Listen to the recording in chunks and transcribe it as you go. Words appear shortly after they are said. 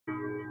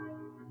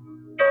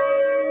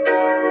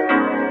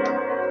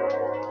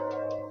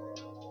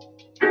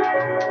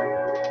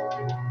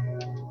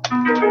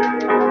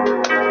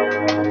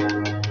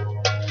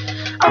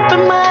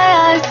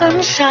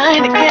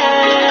sunshine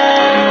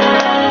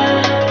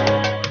again.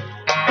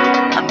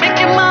 I'm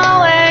making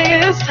my way,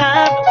 it's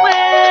time to win.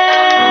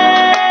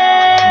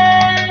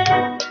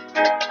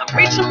 I'm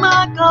reaching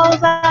my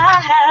goals,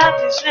 I have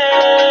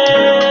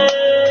vision.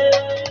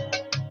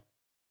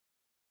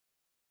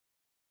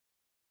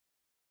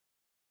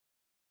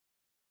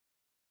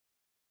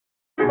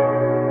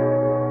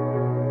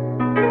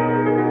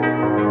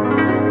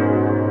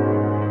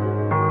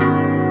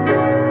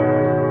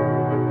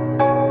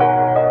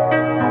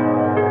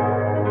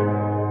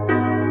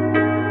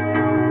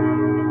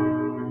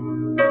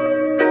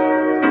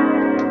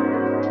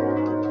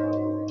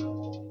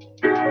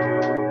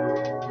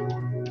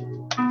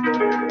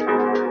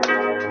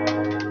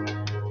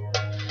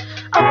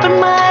 Open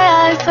my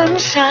eyes,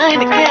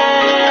 sunshine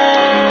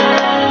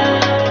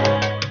again.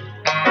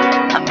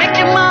 I'm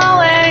making my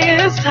way,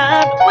 it's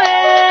time to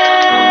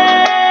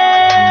win.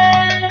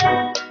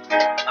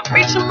 I'm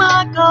reaching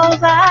my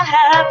goals, I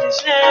have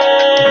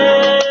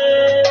vision.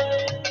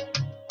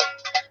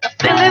 I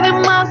feel it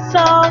in my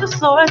soul, the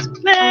source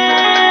within.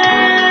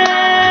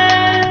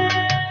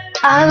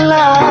 I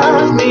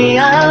love me,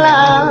 I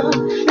love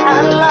me,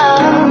 I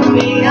love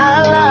me,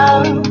 I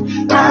love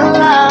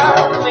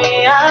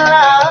me, I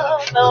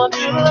love. Don't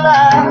you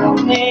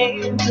love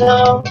me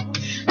too?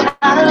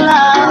 I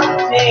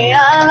love me,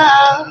 I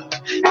love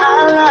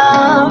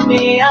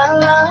me, I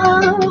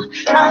love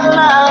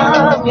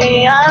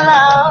me, I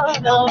love.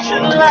 Don't you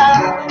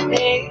love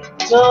me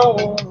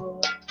too?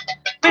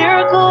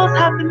 Miracles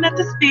happen at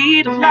the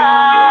speed of light.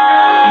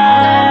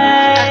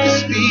 At the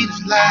speed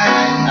of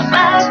light.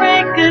 I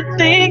bring good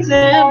things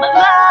in my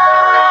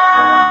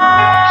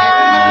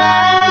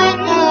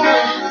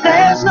life.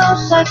 There's no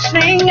such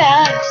thing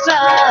as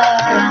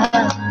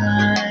time.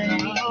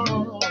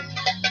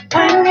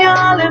 When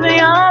you're living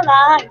your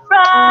life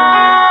right.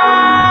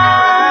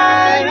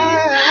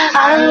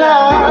 I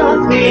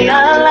love me,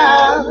 I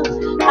love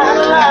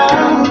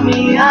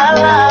me, I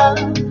love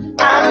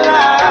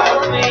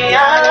me,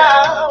 I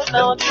love.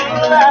 Don't you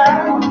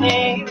love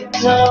me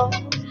too?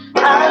 I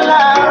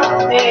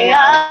love me, I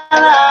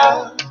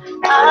love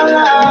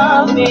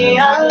me,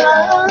 I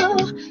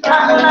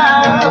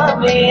love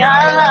me,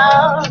 I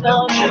love.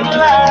 Don't you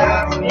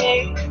love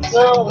me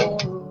too?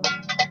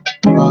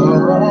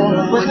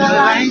 When the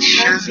light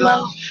shines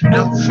low,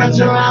 no friends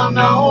around,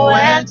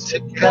 nowhere to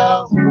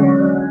go.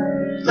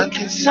 Look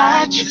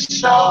inside your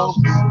soul,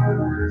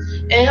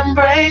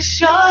 embrace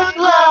your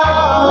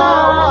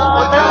glow.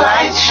 When the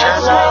light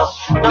shines low,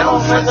 no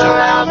friends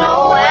around,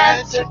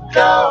 nowhere to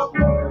go.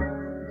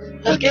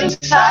 Look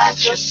inside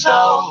your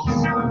soul,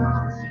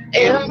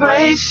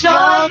 embrace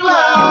your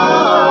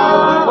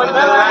glow. When the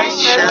light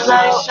shines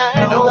low,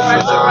 no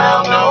friends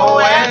around,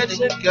 nowhere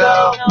to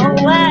go.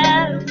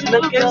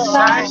 Look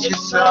inside your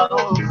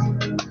soul,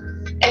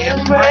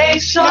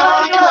 embrace your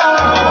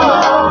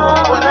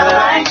glow. When the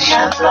light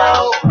shines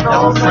low,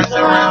 no friends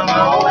around,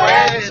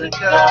 nowhere to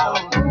go.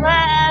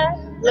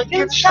 Look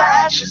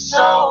inside your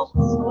soul,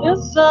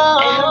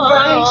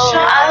 embrace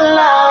your. I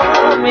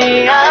love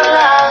me, I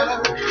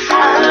love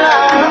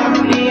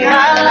me, I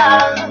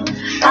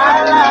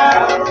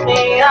love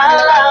me, I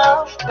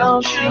love.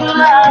 Don't you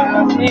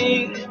love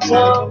me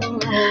too?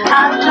 I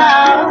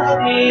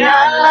love me, I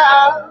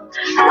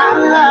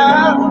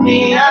love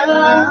me, I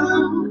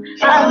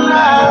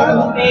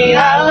love me, I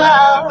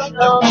love.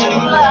 Don't you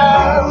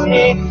love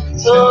me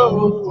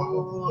too?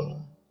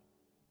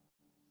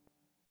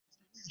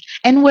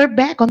 And we're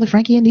back on the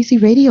Frankie and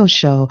Nycee radio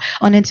show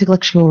on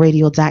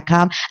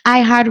intellectualradio.com.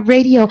 iHeart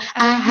Radio,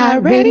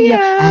 iHeart Radio,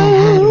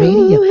 iHeart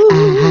Radio,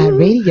 iHeart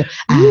Radio,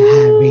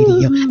 iHeart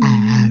Radio,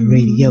 iHeart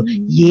Radio.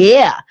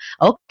 Yeah.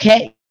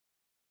 Okay.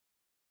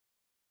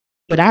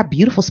 With our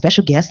beautiful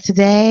special guest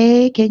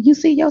today. Can you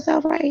see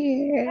yourself right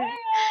here?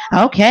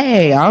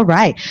 Okay, all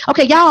right.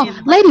 Okay, y'all,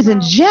 ladies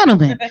and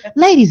gentlemen,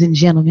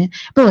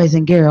 boys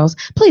and girls,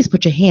 please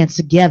put your hands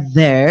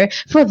together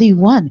for the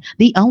one,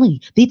 the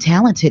only, the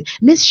talented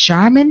Miss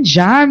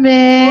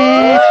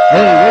SharmonJarmon.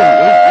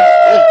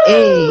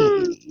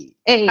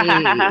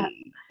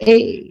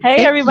 Hey,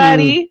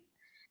 everybody.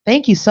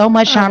 Thank you so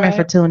much, Sharman,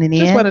 for tuning in.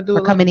 Just want to do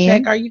for a coming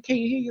check. in. Can you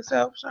hear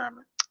yourself,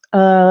 Sharman?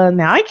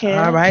 Now I can.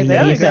 All right,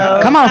 there we go.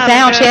 Come on,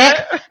 sound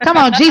check. Come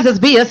on, Jesus,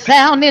 be a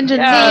sound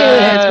engineer.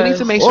 Yes, we need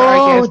to make sure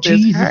our guest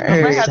is Jesus,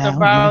 heard. I have to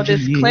borrow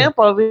this clamp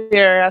over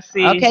here. I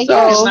see. Okay, so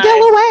yeah,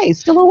 nice.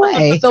 still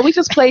away. So we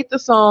just played the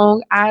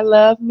song "I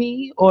Love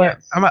Me" or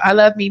 "I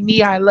Love Me,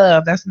 Me I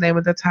Love." That's the name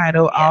of the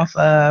title off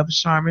of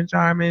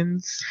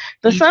SharmonJarmon's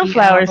The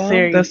Sunflower album,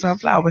 series. The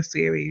Sunflower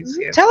series.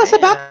 Yes. Tell us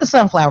about the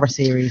Sunflower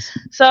series.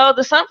 So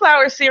the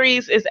Sunflower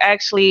series is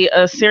actually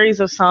a series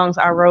of songs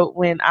I wrote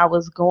when I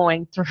was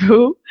going through.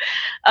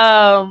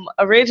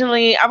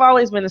 Originally, I've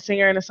always been a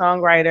singer and a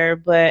songwriter,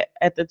 but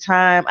at the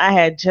time I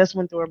had just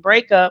went through a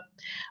breakup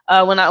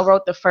when I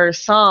wrote the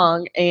first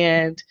song.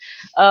 And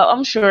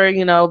I'm sure,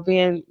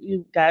 being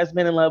you guys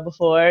been in love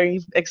before,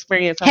 you've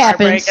experienced a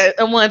heartbreak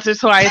Happens. once or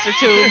twice or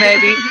two,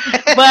 maybe.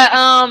 But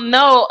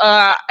no,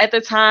 at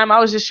the time I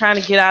was just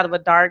trying to get out of a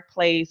dark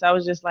place. I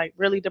was just like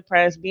really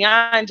depressed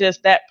beyond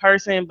just that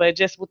person, but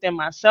just within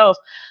myself.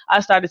 I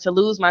started to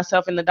lose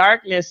myself in the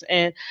darkness,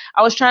 and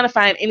I was trying to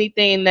find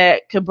anything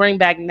that could bring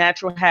back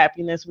natural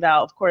happiness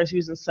without, of course,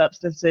 using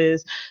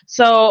substances.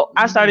 So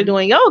I started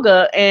doing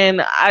yoga,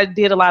 and I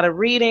did a lot of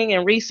reading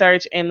and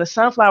research, and the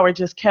sunflower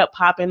just kept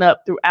popping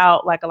up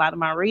throughout like a lot of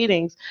my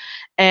readings.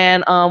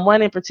 And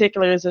one in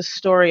particular is a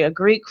story, a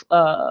Greek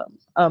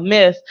a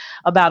myth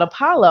about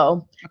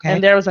Apollo. Okay.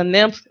 And there was a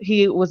nymph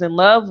he was in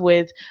love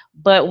with,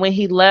 but when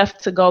he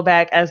left to go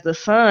back as the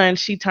sun,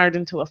 she turned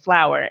into a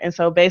flower. And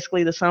so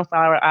basically the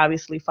sunflower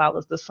obviously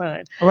follows the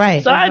sun.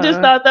 Right. So I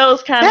just thought that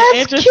was kind of That's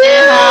interesting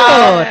cute.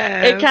 how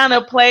it kind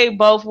of played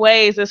both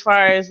ways as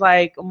far as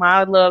like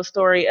my love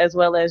story as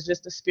well as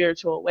just a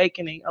spiritual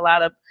awakening. A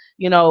lot of,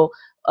 you know,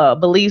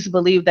 beliefs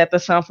believe that the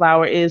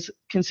sunflower is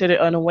considered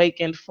an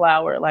awakened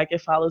flower, like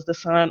it follows the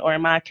sun, or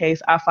in my case,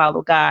 I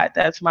follow God.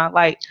 That's my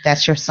light.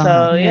 That's your song.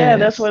 So yeah,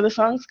 that's where the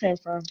songs came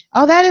from.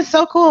 Oh, that is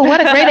so cool. What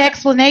a great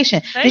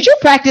explanation. Did you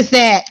practice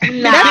that?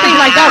 Nah. That seems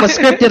like that was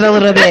scripted a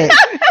little bit.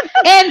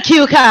 And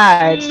cue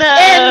cards. No.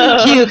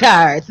 And cue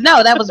cards.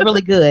 No, that was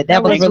really good.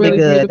 That was really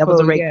good. That was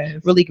a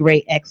yes. really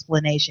great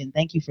explanation.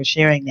 Thank you for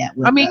sharing that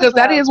with us. I mean, because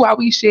that is why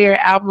we share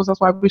albums.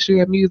 That's why we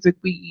share music.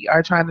 We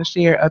are trying to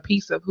share a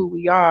piece of who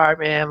we are,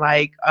 man,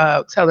 like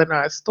telling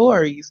our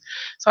stories.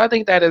 So I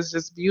think that is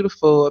just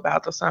beautiful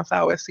about the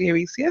Sunflower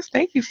series. Yes,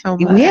 thank you so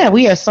much. Yeah,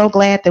 we are so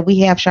glad that we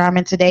have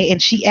Sharmon today.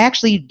 And she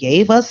actually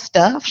gave us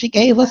stuff. She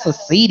gave us a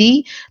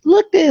CD.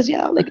 Look this,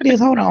 y'all. Look at this.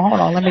 Hold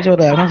on. Let me show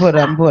that. I'm put it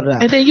up.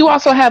 And then you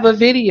also have a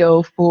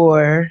video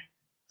for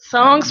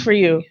Songs for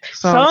You.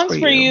 Songs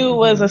for You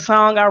was a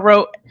song I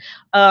wrote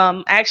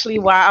actually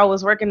while I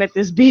was working at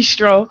this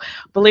bistro.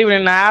 Believe it or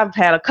not, I've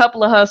had a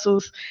couple of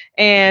hustles,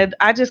 and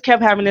I just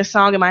kept having this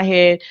song in my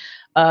head.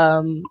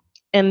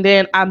 And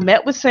then I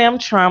met with Sam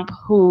Trump,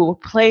 who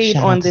played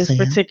Shout on out to this Sam.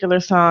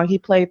 particular song. He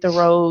played the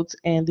Rhodes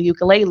and the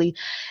ukulele.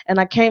 And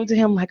I came to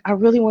him like, I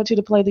really want you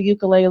to play the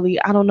ukulele.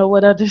 I don't know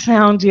what other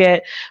sound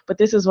yet, but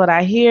this is what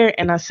I hear.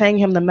 And I sang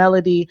him the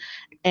melody,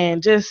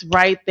 and just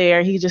right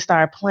there, he just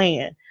started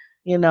playing.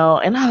 And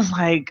I was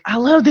like, I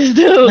love this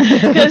dude,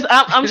 because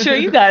I'm sure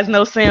you guys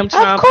know Sam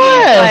Trump. Of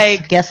course. He's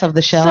like guest of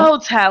the show. so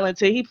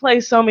talented. He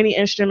plays so many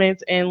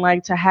instruments, and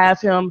like to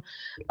have him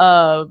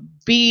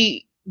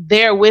be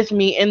there with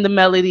me in the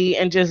melody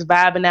and just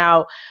vibing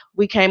out.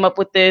 We came up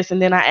with this,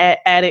 and then I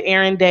added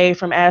Aaron Day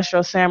from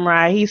Astro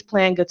Samurai. He's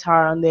playing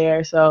guitar on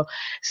there. So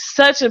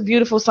such a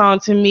beautiful song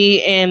to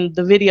me, and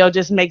the video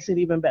just makes it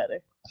even better.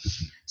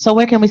 So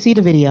where can we see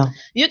the video?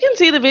 You can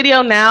see the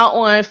video now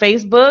on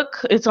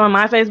Facebook. It's on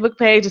my Facebook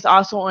page. It's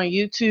also on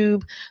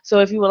YouTube. So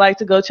if you would like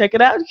to go check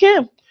it out, you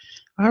can.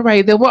 All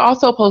right. Then we'll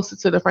also post it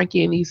to the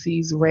Frankie and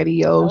Nycee's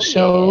radio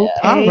show page.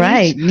 All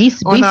right.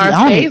 Nycee on our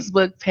on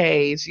Facebook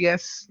page.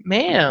 Yes,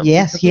 ma'am.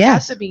 Yes, We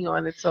yes. have to be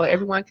on it so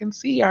everyone can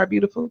see our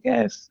beautiful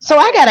guests. So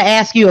I got to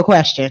ask you a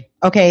question.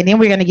 Okay, and then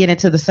we're going to get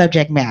into the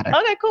subject matter.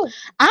 Okay, cool.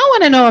 I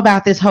want to know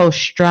about this whole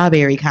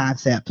strawberry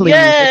concept. Please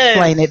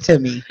explain it to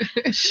me.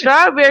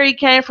 Strawberry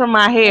came from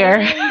my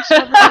hair.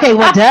 Okay,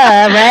 well,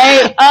 duh,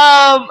 right?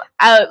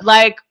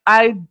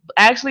 I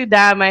actually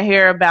dyed my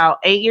hair about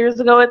 8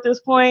 years ago at this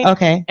point.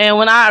 Okay. And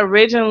when I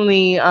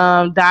originally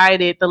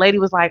dyed it, the lady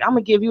was like, I'm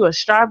going to give you a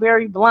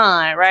strawberry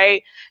blonde,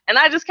 right? And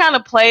I just kind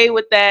of played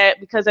with that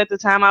because at the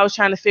time I was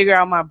trying to figure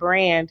out my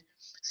brand.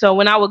 So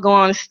when I would go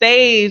on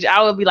stage,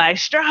 I would be like,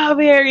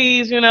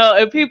 strawberries,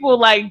 and people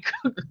like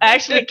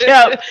actually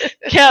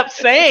kept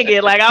saying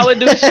it. Like I would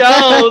do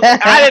shows.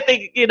 I didn't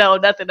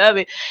think, nothing of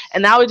it.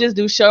 And I would just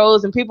do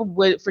shows, and people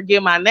would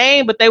forget my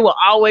name, but they will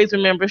always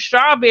remember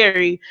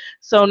Strawberry.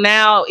 So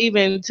now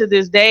even to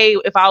this day,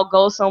 if I'll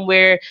go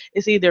somewhere,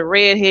 it's either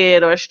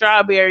redhead or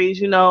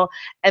strawberries,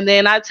 and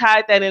then I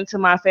tied that into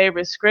my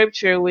favorite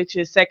scripture, which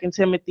is 2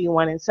 Timothy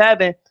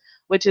 1:7,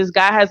 which is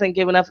God hasn't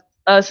given us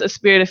a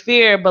spirit of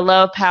fear, but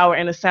love, power,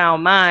 and a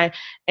sound mind.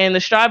 And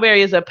the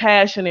strawberry is a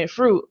passionate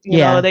fruit. You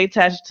know, they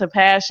attach to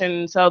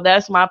passion. So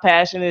that's my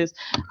passion is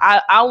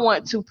I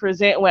want to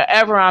present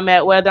wherever I'm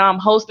at, whether I'm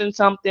hosting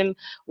something,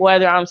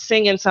 whether I'm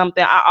singing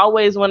something. I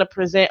always want to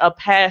present a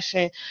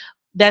passion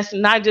that's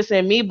not just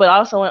in me, but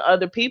also in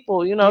other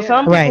people.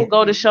 Some people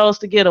go to shows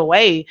to get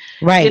away,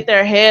 get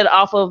their head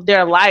off of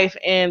their life.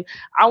 And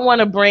I want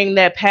to bring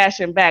that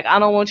passion back. I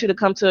don't want you to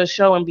come to a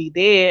show and be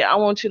dead. I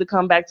want you to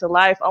come back to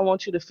life. I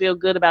want you to feel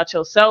good about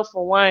yourself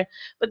for one,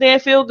 but then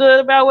feel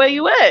good about where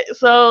you at.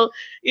 So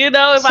You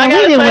know, if So I we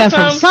gotta done say went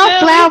from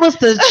something sunflowers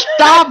to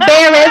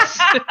strawberries.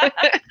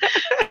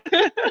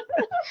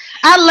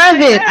 I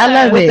love it. I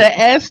love With it. the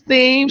S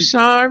theme,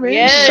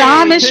 Charmin.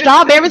 Charmin Yes.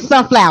 strawberry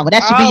sunflower.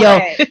 That should be All your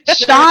that.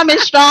 Charmin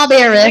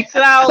strawberry Mix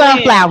it all in.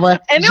 sunflower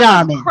And it was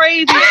Jarmin.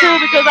 crazy too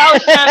because I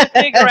was trying to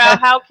figure out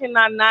how can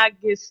I not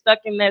get stuck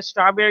in that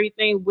strawberry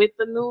thing with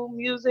the new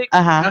music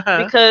Uh-huh.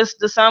 Uh-huh. because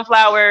the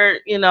sunflower,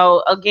 you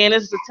know, again,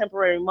 is a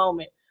temporary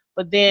moment.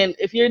 But then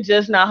if you're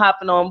just now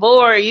hopping on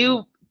board,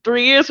 you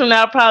 3 years from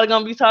now probably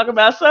gonna be talking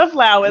about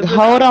sunflowers. And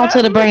Hold on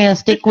to the brand,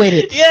 stick with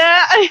it.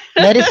 yeah.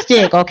 Let it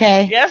stick,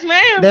 okay? Yes,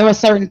 ma'am. There were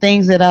certain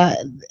things that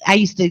I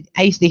used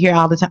to hear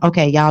all the time.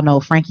 Okay, y'all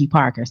know Frankie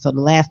Parker, so the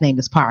last name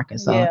is Parker.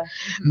 So Yeah.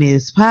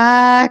 Miss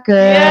Parker,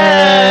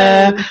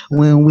 Yes.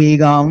 when we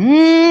go,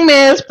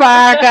 Miss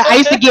Parker. I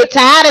used to get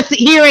tired of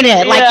hearing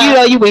it. Like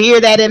Yeah. you would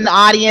hear that in the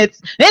audience,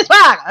 Miss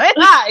Parker, Miss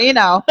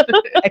Parker,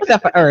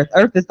 except for Earth.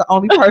 Earth is the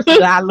only person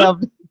that I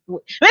love.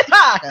 Miss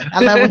Parker.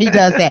 I love when he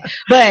does that.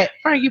 But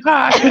Frankie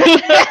Parker.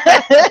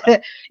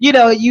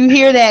 you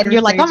hear that and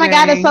you're like, Say oh my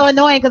God, it's so James.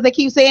 annoying because they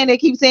keep saying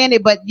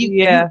it, but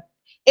Yeah.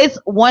 it's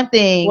one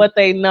thing. What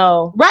they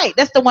know. Right.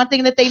 That's the one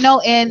thing that they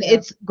know, and Yeah.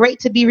 it's great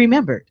to be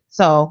remembered.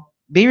 So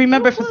be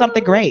remembered for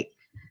something great.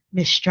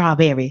 Miss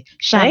Strawberry,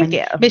 Thank Charmin,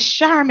 you. Miss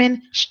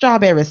Charmin,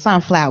 Strawberry,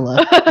 Sunflower,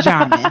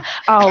 Jarmin.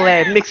 All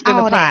that mixed in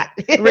the All pot.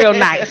 that. Real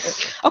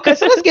nice. Okay,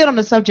 so let's get on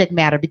the subject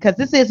matter because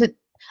this is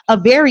a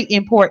very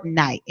important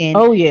night. And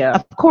Oh yeah.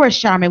 of course,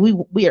 Charmin,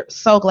 we are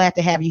so glad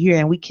to have you here,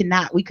 and we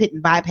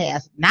couldn't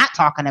bypass not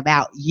talking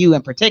about you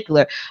in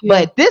particular.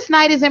 Yeah. But this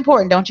night is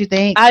important, don't you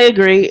think? I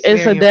agree.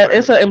 It's very important.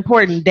 it's an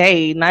important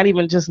day, not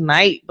even just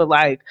night, but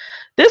like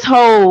this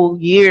whole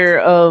year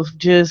of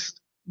just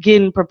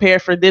getting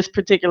prepared for this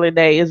particular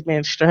day has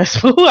been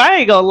stressful. I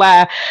ain't gonna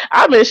lie.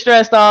 I've been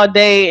stressed all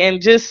day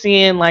and just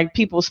seeing like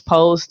people's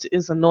posts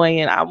is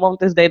annoying. I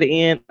want this day to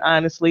end,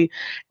 honestly.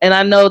 And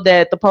I know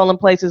that the polling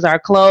places are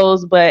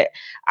closed, but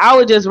I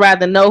would just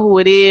rather know who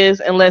it is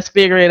and let's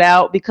figure it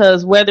out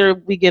because whether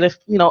we get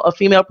a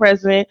female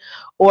president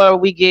or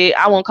we get,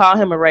 I won't call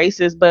him a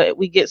racist, but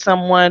we get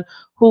someone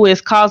who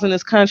is causing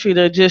this country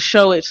to just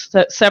show its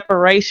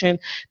separation,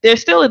 there's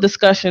still a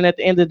discussion at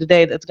the end of the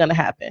day that's going to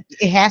happen.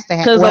 It has to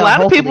happen Because a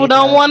lot of people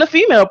don't want a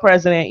female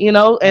president,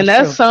 and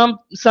that's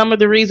some of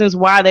the reasons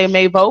why they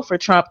may vote for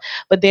Trump.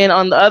 But then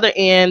on the other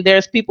end,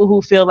 there's people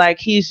who feel like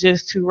he's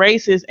just too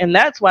racist, and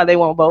that's why they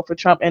won't vote for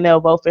Trump and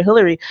they'll vote for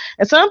Hillary.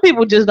 And some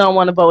people just don't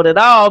want to vote at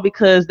all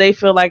because they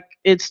feel like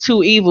it's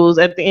two evils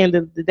at the end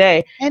of the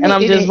day. And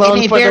I'm just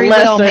voting for the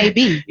lesser. Well may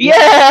be.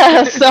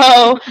 Yeah,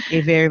 so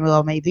it very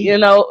well may be.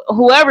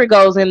 Whoever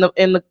goes in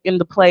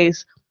the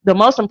place, the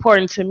most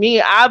important to me,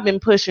 I've been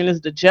pushing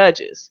is the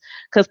judges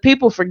because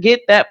people forget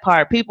that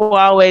part. People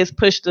always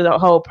push the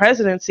whole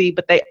presidency,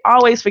 but they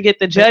always forget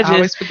the judges. They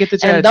always forget the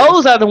judges. And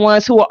those are the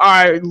ones who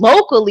are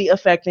locally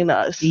affecting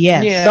us.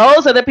 Yes. Yeah.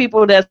 Those are the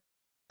people that's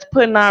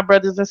putting our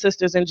brothers and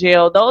sisters in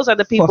jail. Those are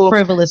the people for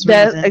frivolous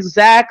reasons.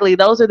 Exactly.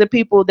 Those are the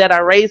people that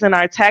are raising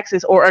our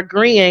taxes or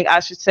agreeing, I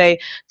should say,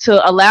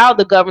 to allow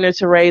the governor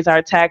to raise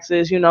our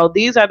taxes.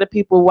 These are the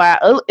people why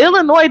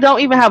Illinois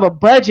don't even have a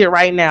budget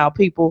right now,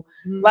 people.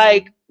 Mhm.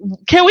 Like,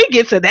 can we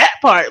get to that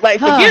part? Like,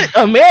 forget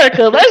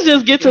America. Let's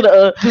just get to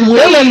the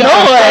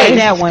Illinois.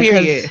 That one, 'cause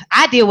Period.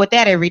 I deal with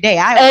that every day.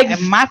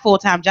 My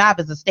full-time job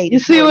is a state. You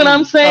see what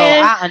I'm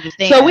saying? So I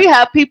understand. So we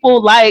have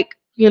people like,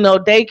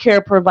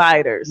 daycare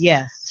providers.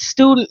 Yes.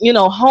 Student,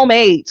 home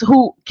aides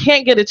who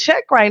can't get a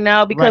check right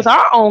now because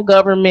our own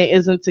government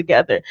isn't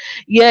together.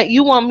 Yet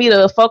you want me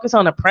to focus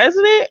on a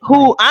president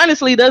who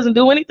honestly doesn't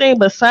do anything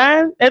but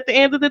sign at the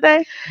end of the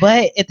day?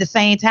 But at the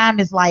same time,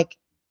 it's like,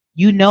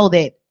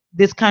 that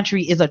this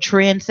country is a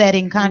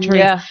trend-setting country.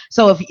 Yeah.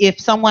 So if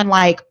someone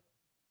like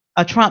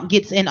a Trump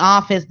gets in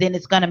office, then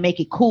it's going to make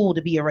it cool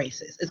to be a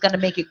racist. It's going to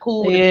make it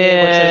cool to be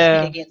able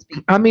to speak against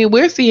people. I mean,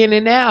 we're seeing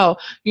it now.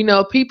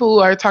 People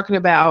are talking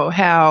about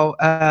how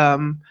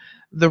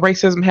the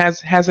racism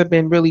hasn't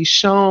been really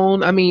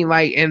shown. I mean,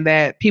 and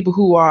that people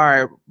who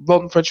are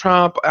voting for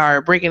Trump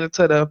are bringing it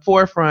to the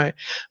forefront.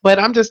 But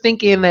I'm just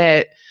thinking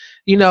that,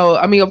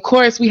 of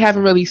course we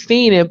haven't really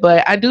seen it,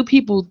 but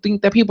people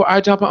think that people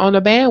are jumping on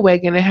the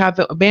bandwagon and have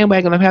the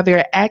bandwagon of how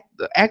they're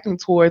acting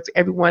towards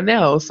everyone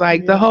else.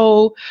 Like the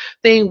whole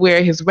thing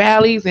where his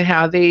rallies and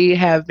how they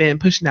have been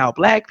pushing out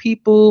black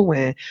people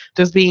and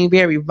just being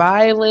very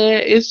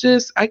violent. It's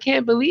just, I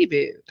can't believe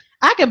it.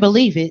 I can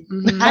believe it.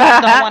 Mm-hmm. I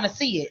just don't want to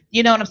see it.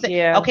 You know what I'm saying?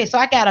 Yeah. Okay, so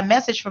I got a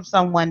message from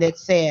someone that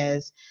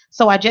says,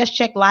 so I just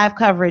checked live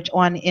coverage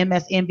on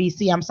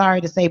MSNBC. I'm sorry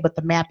to say, but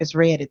the map is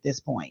red at this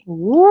point.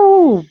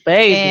 Ooh,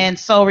 baby. And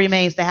so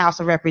remains the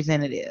House of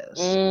Representatives.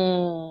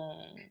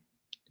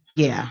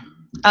 Yeah.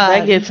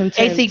 That gets intense.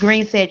 AC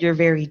Green said you're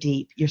very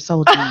deep. You're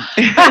so deep.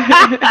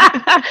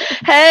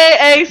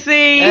 Hey,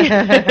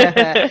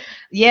 AC.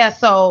 Yeah,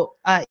 so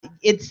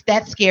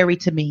that's scary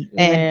to me.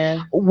 And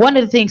Man. one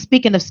of the things,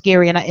 speaking of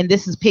scary, and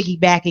this is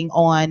piggybacking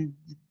on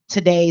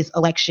today's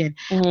election,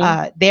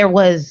 there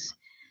was,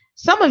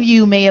 some of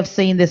you may have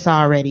seen this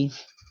already.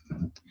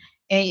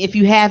 And if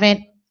you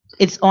haven't,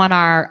 it's on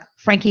our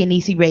Frankie and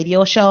Nycee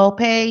radio show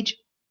page.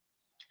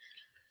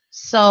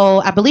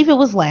 So I believe it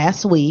was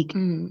last week.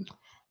 Mm.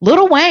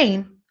 Lil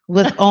Wayne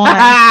was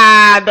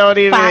on Don't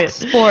even. Fox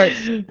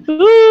Sports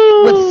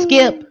with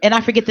Skip, and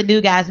I forget the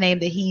new guy's name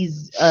that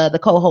he's the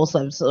co-host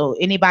of. So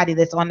anybody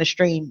that's on the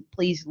stream,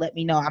 please let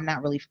me know. I'm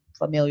not really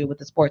familiar with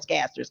the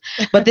sportscasters,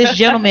 but this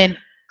gentleman,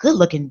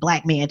 good-looking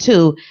black man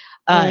too,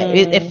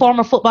 a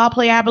former football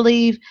player, I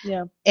believe.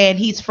 Yeah. And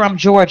he's from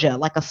Georgia,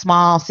 like a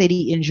small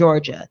city in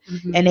Georgia.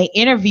 Mhm. And they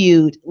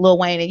interviewed Lil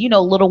Wayne, and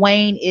Lil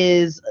Wayne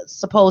is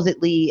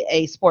supposedly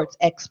a sports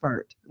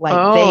expert.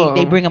 Like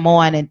they bring him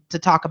on and to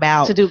talk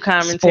about To do sports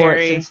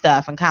commentary. and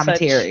stuff and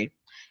commentary. Such.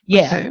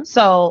 Yeah. Okay.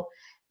 So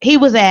he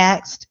was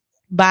asked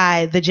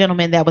by the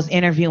gentleman that was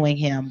interviewing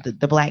him,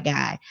 the black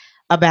guy,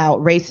 about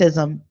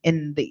racism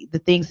and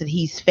the things that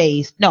he's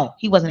faced. No,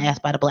 he wasn't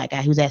asked by the black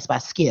guy. He was asked by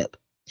Skip.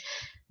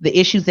 The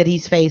issues that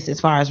he's faced as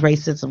far as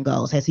racism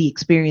goes. Has he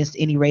experienced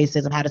any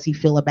racism? How does he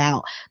feel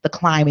about the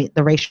climate,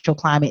 the racial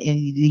climate in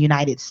the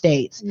United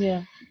States?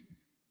 Yeah.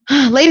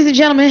 Ladies and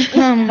gentlemen.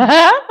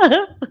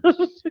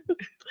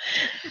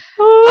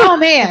 Oh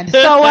man.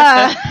 So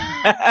I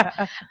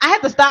had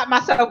to stop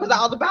myself because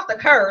I was about to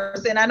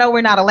curse, and I know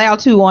we're not allowed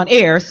to on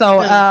air.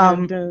 So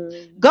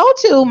go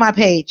to my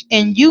page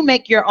and you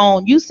make your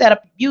own, you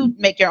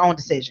make your own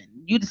decision.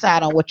 You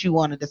decide on what you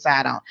want to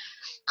decide on.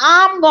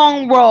 I'm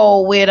gonna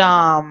roll with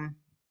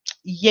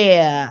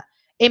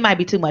it might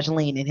be too much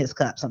lean in his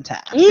cup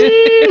sometimes. just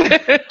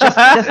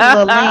a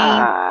little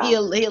lean. He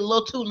a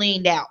little too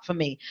leaned out for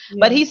me. Yeah.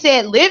 But he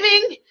said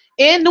living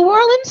in New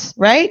Orleans,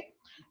 right?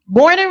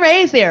 Born and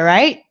raised there,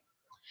 right?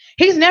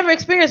 He's never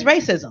experienced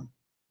racism.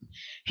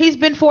 He's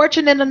been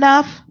fortunate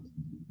enough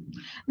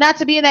not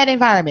to be in that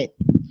environment.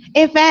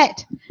 In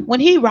fact,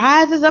 when he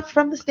rises up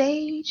from the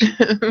stage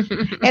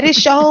at his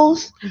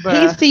shows,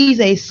 he sees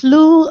a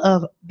slew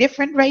of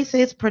different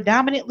races,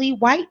 predominantly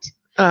white.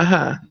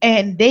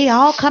 And they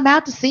all come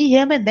out to see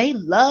him and they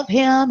love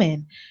him.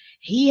 And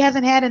he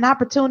hasn't had an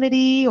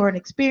opportunity or an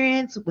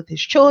experience with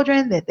his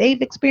children that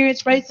they've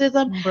experienced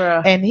racism.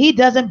 And he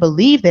doesn't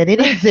believe that it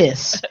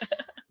exists.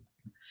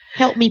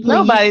 Help me, please.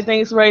 Nobody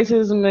thinks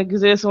racism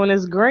exists when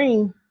it's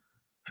green.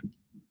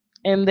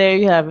 And there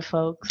you have it,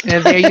 folks.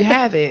 And there you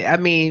have it. I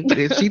mean,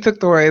 she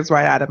took the words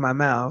right out of my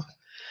mouth.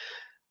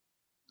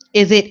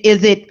 Is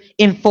it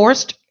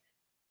enforced?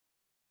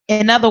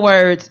 In other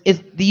words,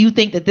 do you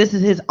think that this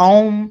is his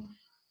own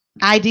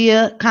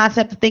idea,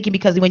 concept of thinking?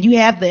 Because when you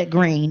have that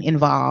green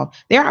involved,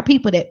 there are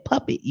people that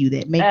puppet you,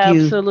 that make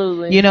you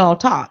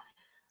talk.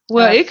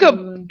 Well,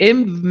 it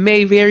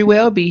may very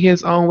well be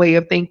his own way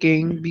of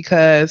thinking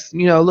because,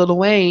 Lil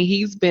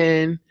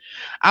Wayne,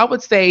 I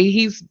would say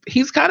he's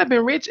kind of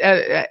been rich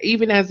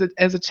even as a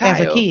child,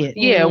 as a kid.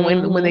 Yeah,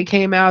 when they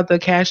came out, the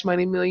Cash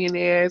Money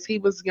Millionaires, he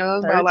was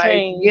young, about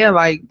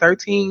like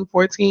 13,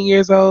 14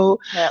 years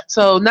old. Yep.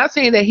 So not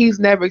saying that he's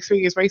never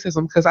experienced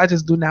racism, because I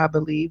just do not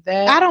believe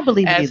that. I don't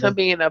believe it as him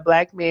being a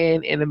black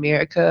man in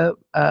America.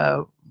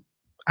 I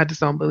just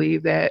don't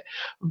believe that.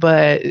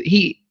 But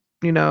he,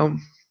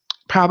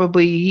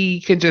 probably he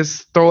can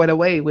just throw it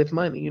away with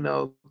money,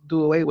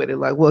 do away with it.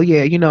 Like, well,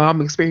 yeah,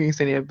 I'm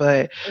experiencing it,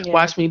 but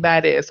watch me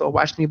buy this or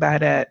watch me buy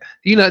that.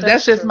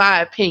 That's just my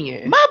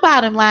opinion. My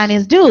bottom line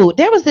is, dude,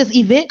 there was this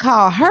event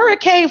called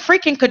Hurricane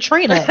freaking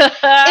Katrina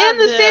in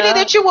the city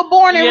that you were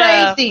born and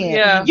raised in.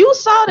 Yeah. You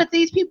saw that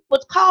these people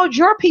called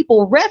your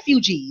people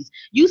refugees.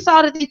 You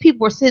saw that these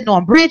people were sitting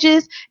on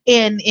bridges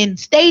in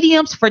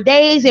stadiums for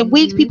days and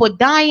weeks, people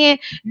dying,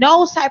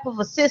 no type of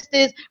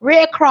assistance,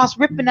 Red Cross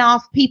ripping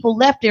off people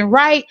left and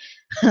right.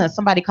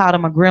 Somebody called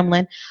him a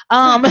gremlin.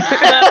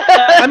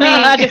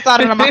 I just saw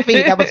it on my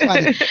feet. That was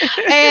funny.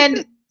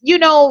 And you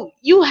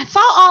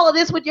saw all of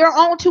this with your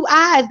own two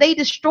eyes. They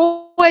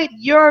destroyed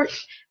your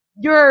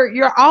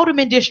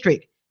alderman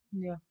district.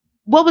 Yeah.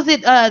 What was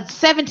it?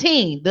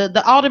 17.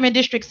 The alderman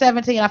district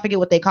 17. I forget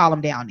what they call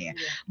them down there.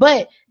 Yeah.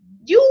 But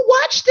you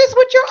watched this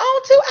with your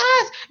own two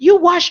eyes. You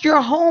watched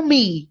your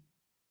homie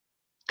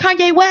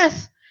Kanye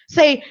West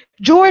say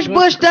George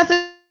Bush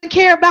doesn't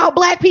care about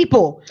black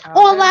people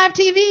on live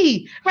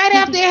TV right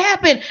after it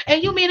happened,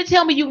 and you mean to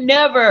tell me you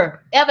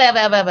never ever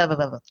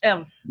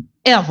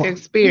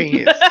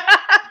experience?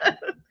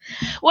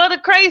 Well, the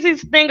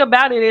craziest thing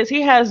about it is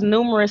he has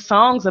numerous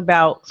songs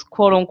about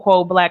quote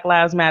unquote Black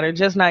Lives Matter,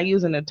 just not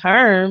using the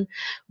term,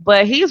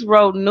 but he's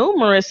wrote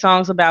numerous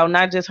songs about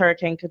not just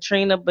Hurricane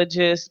Katrina, but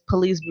just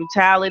police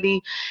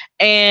brutality.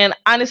 And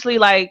honestly,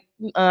 like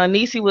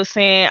Nycee was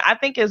saying, I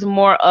think it's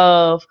more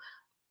of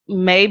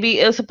maybe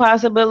it's a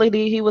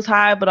possibility he was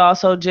high, but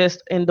also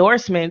just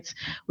endorsements.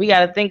 We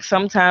got to think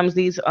sometimes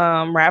these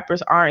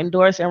rappers are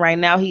endorsed, and right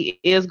now he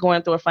is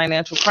going through a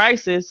financial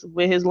crisis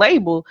with his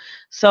label.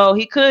 So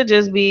he could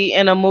just be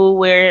in a mood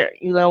where,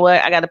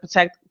 I got to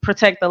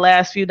protect the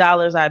last few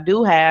dollars I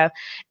do have.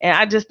 And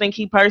I just think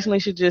he personally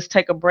should just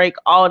take a break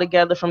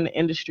altogether from the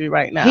industry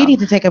right now. He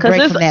needs to take a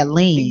break from that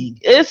lean.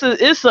 It's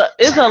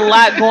a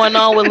lot going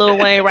on with Lil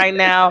Wayne right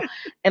now,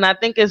 and I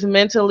think it's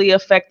mentally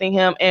affecting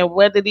him. And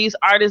whether these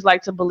artists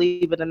like to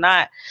believe it or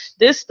not,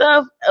 this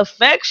stuff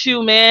affects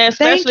you, man.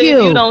 Especially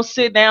if you don't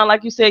sit down,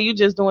 like you said, you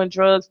just doing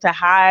drugs to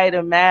hide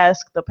and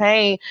mask the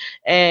pain,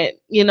 and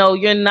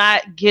you're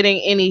not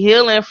getting any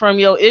healing from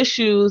your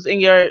issues and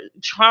your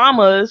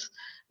traumas.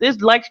 This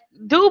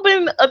dude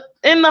been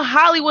in the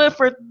Hollywood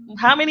for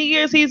how many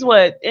years? He's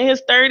what, in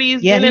his 30s?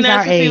 Yeah, been in he's there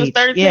our since age. He was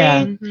 13.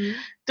 Yeah. Mm-hmm.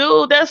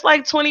 Dude, that's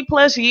like 20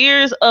 plus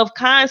years of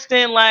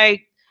constant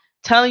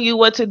telling you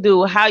what to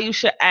do, how you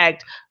should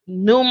act,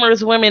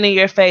 numerous women in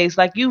your face.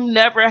 Like you've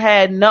never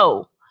had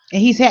no.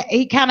 And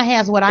he kind of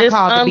has what I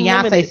call the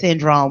Beyonce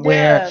syndrome,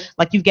 where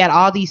like you've got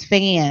all these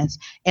fans,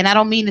 and I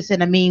don't mean this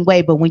in a mean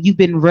way, but when you've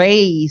been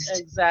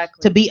raised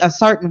to be a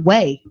certain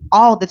way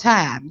all the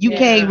time, you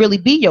can't really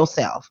be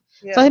yourself.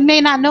 Yeah. So he may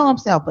not know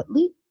himself, but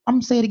I'm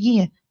gonna say it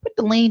again. Put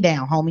the lean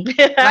down, homie.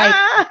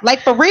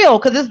 like for real,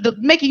 because it's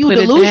making you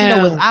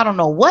delusional with I don't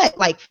know what.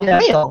 Like for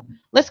real.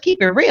 Let's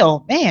keep it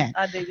real, man.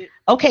 I dig it.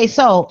 Okay,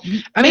 so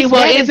I mean,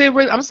 well, is it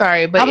really? I'm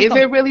sorry, but is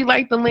it really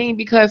like the lean?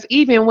 Because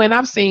even when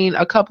I've seen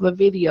a couple of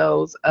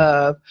videos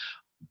of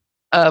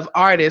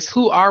artists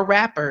who are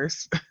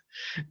rappers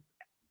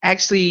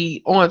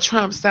actually on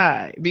Trump's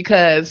side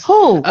because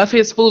of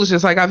his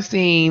foolishness, like I've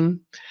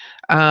seen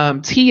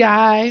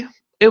T.I.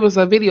 It was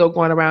a video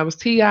going around. It was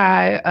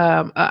T.I.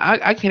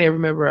 I can't even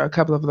remember a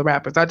couple of the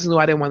rappers. I just knew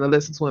I didn't want to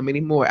listen to him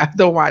anymore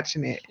after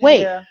watching it.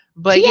 Wait,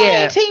 but T.I.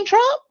 ain't Team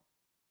Trump?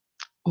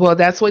 Well,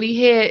 that's what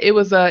he had. It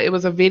was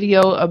a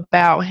video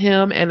about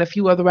him and a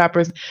few other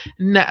rappers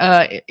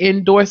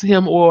endorsing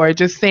him or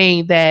just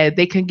saying that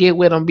they can get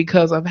with him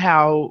because of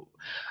how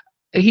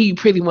he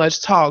pretty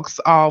much talks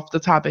off the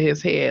top of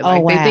his head.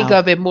 Like they think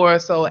of it more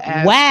so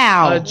as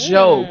a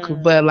joke,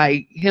 but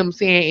like him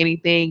saying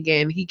anything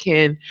and he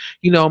can,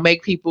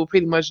 make people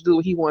pretty much do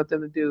what he wants them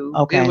to do.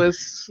 Okay.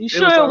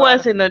 It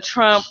wasn't a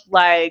Trump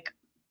made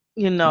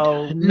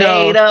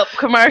up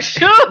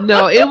commercial?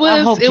 No, it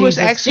was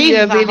actually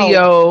a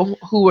video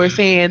who were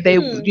saying they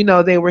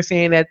were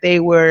saying that they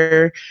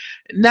were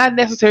not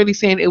necessarily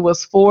saying it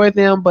was for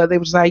them, but they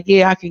was like,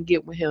 yeah, I can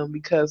get with him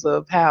because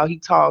of how he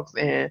talks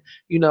and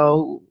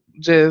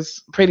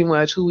just pretty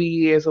much who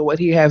he is or what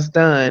he has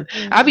done.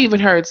 Mm-hmm. I've even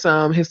heard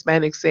some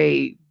Hispanics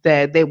say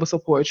that they would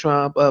support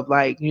Trump of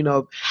even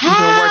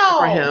working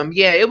for him.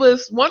 Yeah, it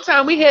was one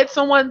time we had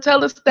someone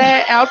tell us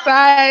that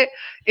outside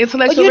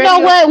intellectual radio. You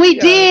know what? We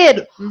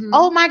did. Mm-hmm.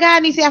 Oh my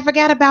God, Nycee, I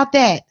forgot about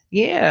that.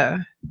 Yeah.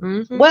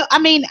 Mm-hmm. Well, I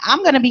mean, I'm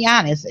going to be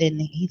honest, and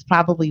he's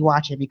probably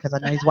watching because I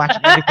know he's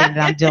watching everything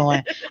that I'm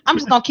doing. I'm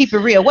just going to keep it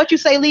real. What you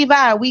say,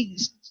 Levi? We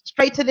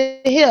straight to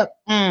the hip.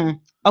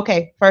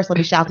 Okay, first let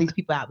me shout these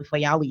people out before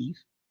y'all leave.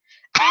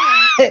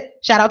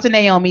 Shout out to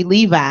Naomi,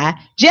 Levi,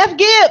 Jeff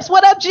Gibbs.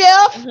 What up,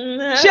 Jeff?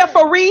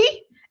 Jeffrey.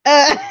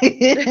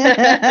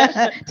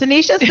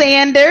 Tanisha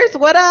Sanders.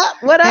 What up?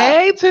 What up?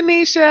 Hey,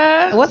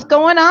 Tanisha. What's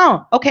going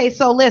on? Okay,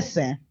 so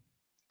listen.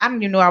 I don't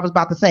even know what I was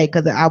about to say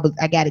because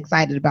I got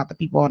excited about the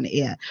people on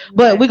the air.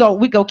 But we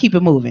go keep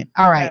it moving.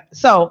 All right.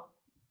 So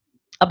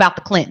about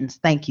the Clintons.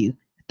 Thank you.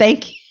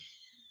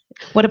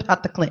 What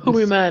about the Clintons? Who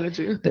reminded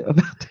you?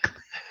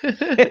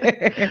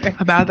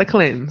 About the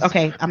Clintons.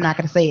 Okay, I'm not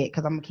gonna say it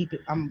because I'm gonna keep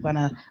it. I'm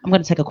gonna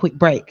take a quick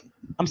break.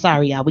 I'm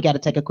sorry, y'all. We got to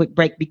take a quick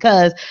break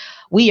because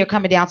we are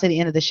coming down to the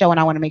end of the show, and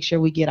I want to make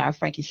sure we get our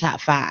Frankie's top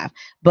 5.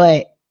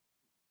 But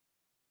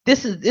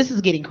this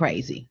is getting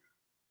crazy.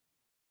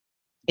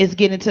 It's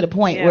getting to the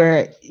point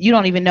where you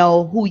don't even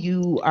know who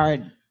you are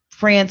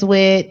friends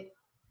with.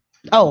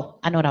 Oh,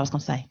 I know what I was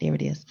gonna say. There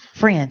it is.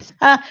 Friends.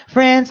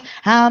 Friends.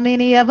 How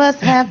many of us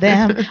have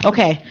them?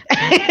 Okay.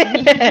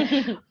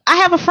 I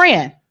have a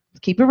friend.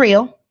 Keep it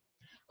real.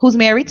 Who's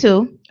married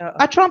to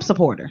a Trump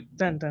supporter.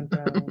 Dun, dun,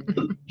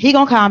 dun. He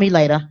gonna call me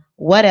later.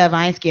 Whatever.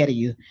 I ain't scared of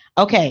you.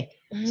 Okay.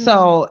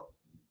 So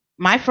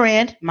my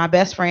friend, my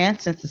best friend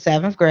since the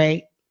 7th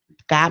grade,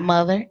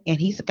 godmother, and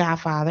he's a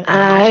godfather of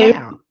my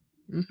child.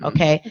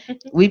 Okay.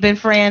 We've been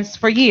friends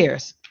for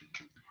years.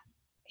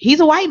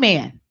 He's a white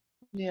man.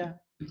 Yeah.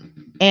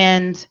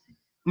 And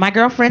my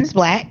girlfriend is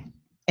black,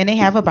 and they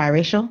have a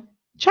biracial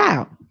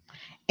child.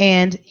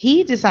 And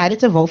he decided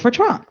to vote for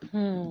Trump.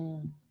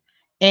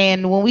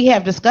 And when we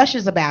have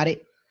discussions about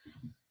it,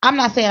 I'm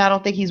not saying I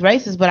don't think he's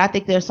racist, but I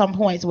think there's some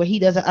points where he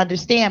doesn't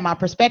understand my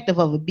perspective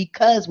of it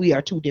because we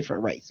are two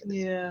different races.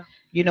 Yeah.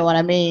 You know what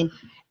I mean?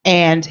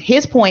 And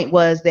his point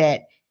was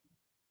that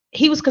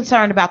he was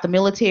concerned about the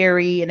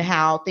military and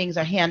how things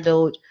are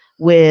handled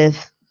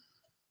with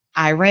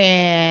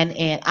Iran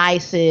and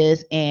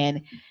ISIS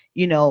and,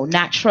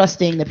 not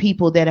trusting the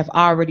people that have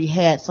already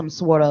had some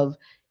sort of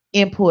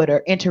input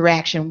or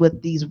interaction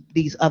with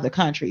these other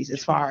countries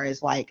as far as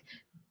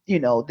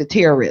the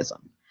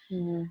terrorism.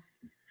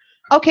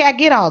 Okay, I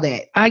get all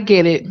that. I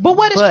get it. But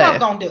what is Trump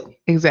gonna do?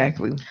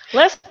 Exactly.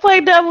 Let's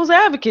play devil's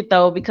advocate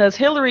though, because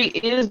Hillary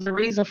is the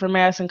reason for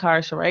mass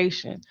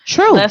incarceration.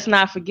 True. Let's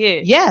not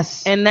forget.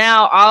 Yes. And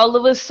now all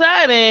of a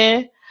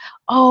sudden,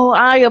 oh,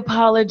 I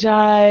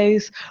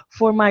apologize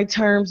for my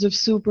terms of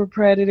super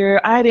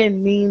predator. I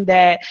didn't mean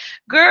that.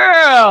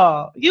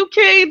 Girl, you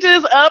can't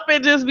just up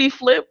and just be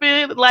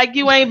flipping like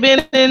you ain't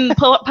been in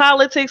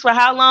politics for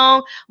how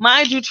long?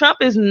 Mind you, Trump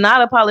is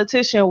not a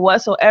politician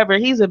whatsoever.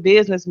 He's a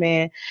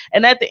businessman.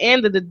 And at the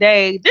end of the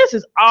day, this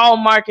is all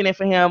marketing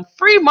for him.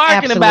 Free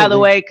marketing, by the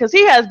way, because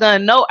he has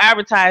done no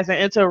advertising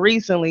until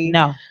recently.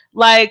 No.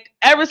 Like,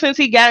 ever since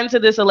he got into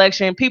this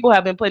election, people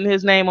have been putting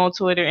his name on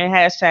Twitter and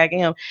hashtagging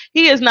him.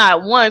 He has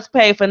not once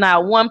paid for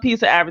not one piece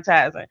of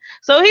advertising.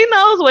 So he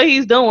knows what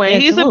he's doing.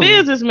 Absolutely. He's a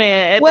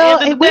businessman at the end of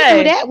the day. We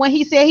knew that when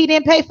he said he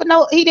didn't pay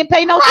no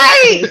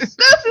right. This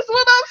is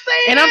what I'm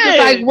saying. And I'm just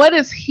like, what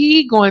is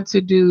he going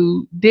to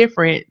do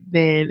different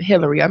than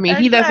Hillary? I mean,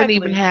 he doesn't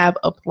even have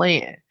a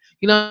plan.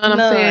 You know what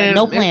I'm saying?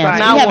 No plan.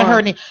 Like, we haven't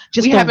heard any.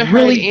 Just a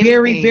really,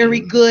 very, very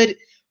good,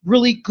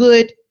 really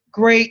good,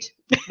 great,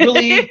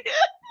 really,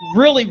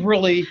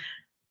 really,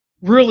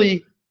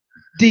 really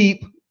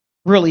deep,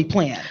 really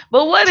plan.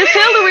 But what is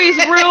Hillary's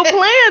real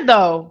plan,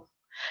 though?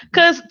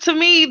 Because to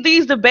me,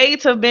 these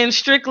debates have been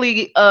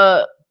strictly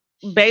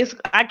basic.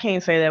 I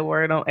can't say that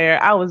word on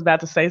air. I was about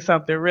to say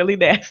something really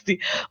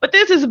nasty, but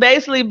this has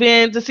basically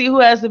been to see who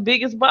has the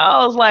biggest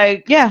balls.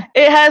 Like, yeah,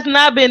 it has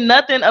not been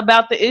nothing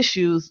about the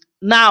issues,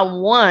 not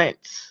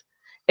once.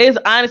 It's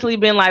honestly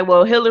been like,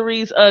 well,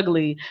 Hillary's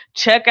ugly.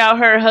 Check out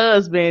her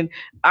husband.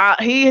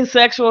 He is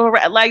sexual.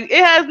 Like,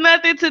 it has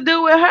nothing to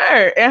do with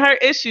her and her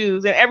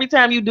issues. And every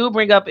time you do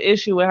bring up an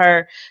issue with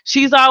her,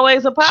 she's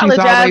always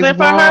apologizing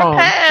for her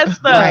past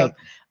stuff. Right.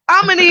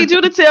 I'm going to need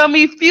you to tell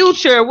me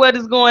future what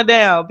is going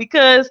down,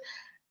 because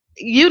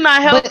you're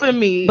not helping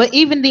me. But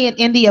even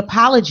in the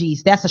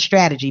apologies, that's a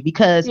strategy,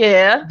 because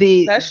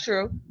that's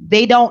true.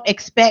 They don't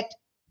expect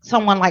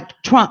someone like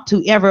Trump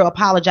to ever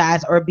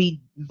apologize or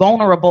be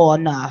vulnerable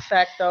enough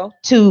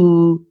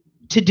to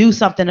do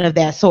something of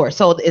that sort.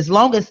 So as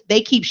long as they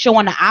keep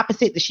showing the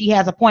opposite, that she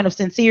has a point of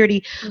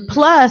sincerity,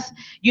 plus,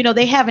 you know,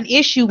 they have an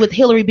issue with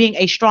Hillary being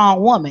a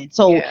strong woman.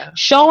 So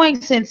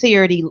showing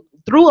sincerity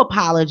through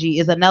apology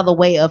is another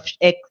way of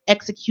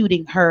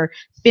executing her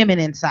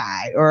feminine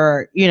side,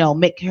 or, you know,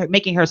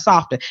 making her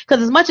softer.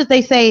 Because as much as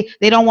they say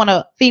they don't want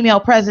a female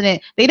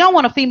president, they don't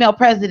want a female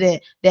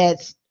president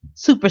that's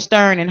super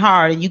stern and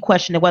hard and you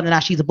question whether or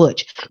not she's a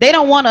butch. They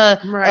don't want a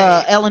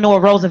Eleanor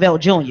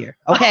Roosevelt Jr.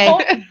 Okay,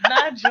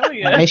 not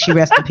Jr. May she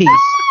rest in peace.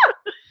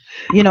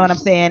 You know what I'm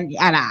saying?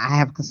 And I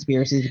have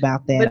conspiracies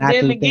about that.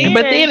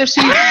 But then if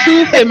she's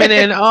too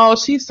feminine, oh,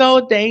 she's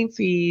so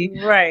dainty,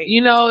 right?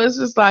 You know, it's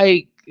just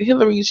like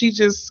Hillary. She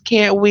just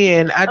can't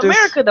win.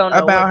 America don't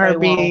know about her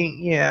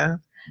being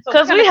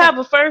Because we have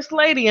a first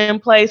lady in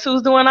place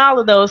who's doing all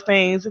of those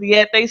things,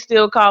 yet they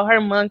still call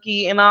her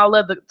monkey and all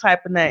other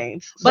type of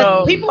names.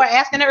 But people are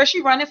asking her, is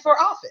she running for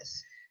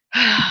office?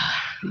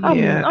 We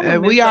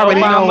already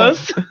know.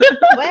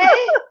 Wait,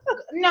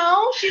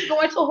 no, she's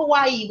going to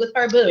Hawaii with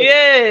her boo.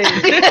 Yes.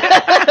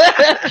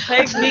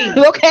 Take me.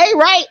 Okay,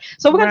 right.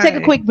 So we're gonna take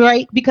a quick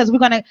break, because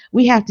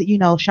we have to, you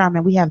know,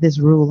 Charmin, we have this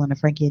rule on the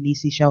Frankie and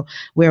Nycee show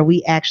where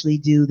we actually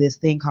do this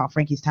thing called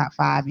Frankie's Top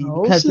 5.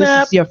 And because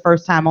this is your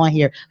first time on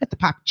here, let the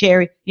pop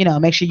cherry, you know,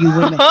 make sure you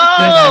women you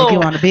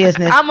on the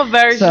business. I'm a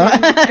virgin. So,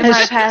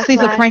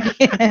 she's a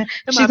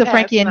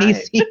Frankie and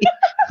Nycee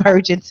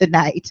virgin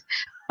tonight.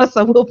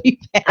 So we'll be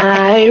back.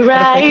 I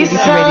write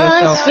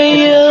songs for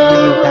you.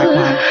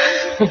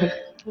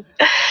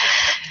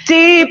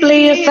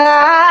 Deeply if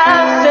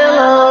I feel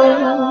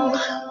alone,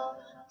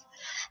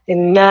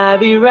 and I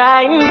be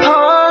writing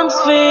poems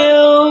for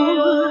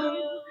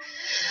you.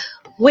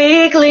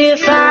 Weekly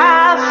if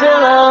I feel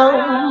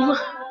alone,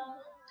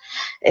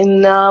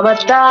 and all my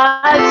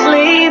thoughts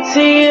lead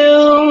to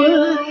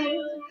you.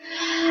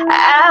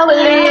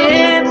 Hourly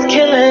it's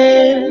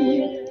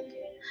killing,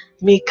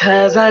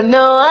 because I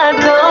know I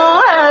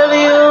don't have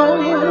you.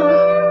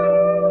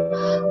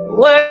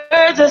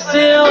 Words are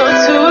still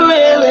too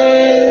real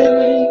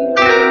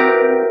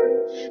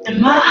in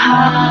my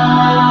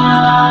heart,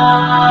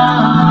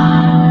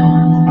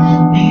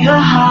 in your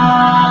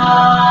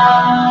heart.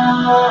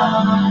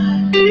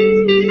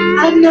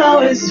 I know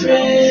it's real,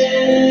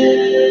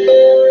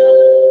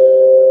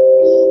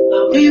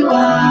 but we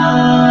want.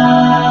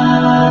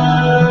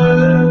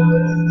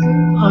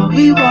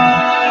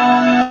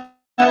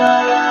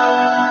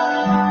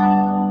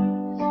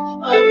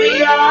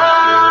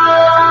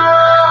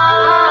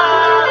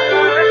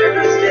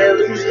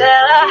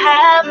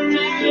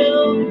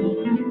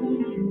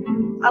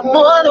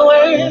 More the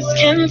words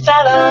can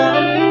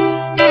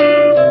fathom.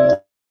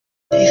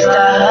 These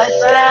thoughts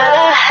that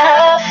I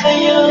have for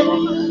you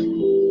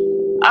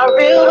are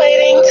real,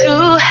 waiting to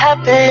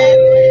happen.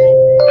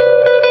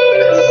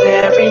 'Cause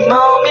every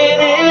moment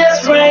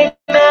is right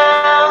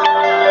now.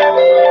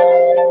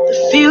 The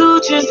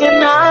future's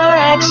in our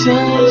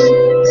actions,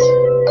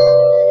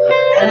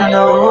 and I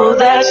know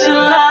that you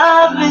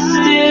love me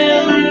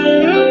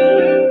still.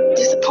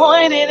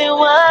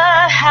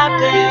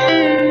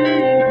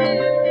 happen,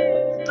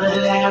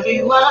 but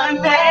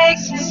everyone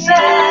makes mistakes.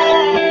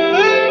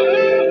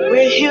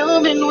 We're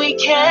human, we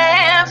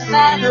can't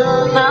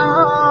fathom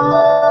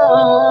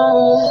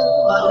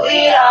what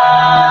we are.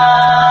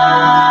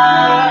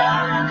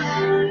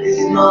 It's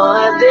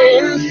more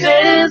than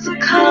physical.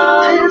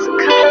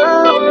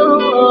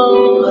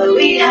 What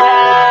we have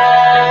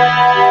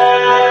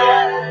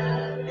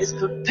is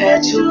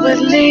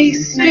perpetually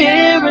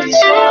spiritual.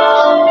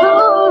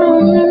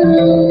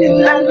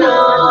 And I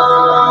know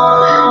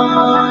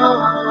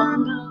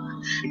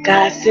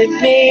God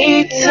sent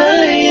me to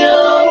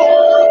you.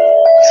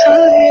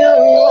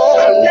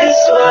 From this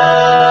world,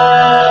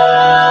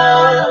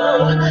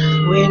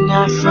 we're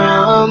not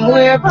from,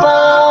 we're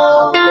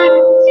both.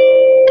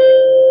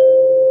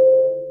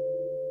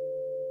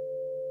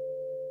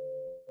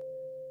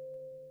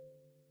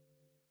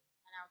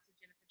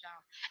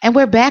 And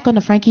we're back on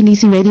the Frankie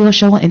Nycee Radio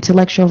Show on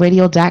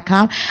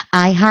intellectualradio.com.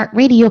 iHeart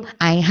Radio,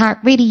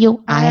 iHeart Radio,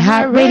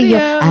 iHeart Radio,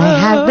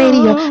 iHeart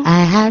Radio,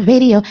 iHeart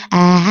Radio,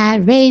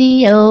 iHeart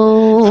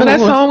Radio. So that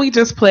song we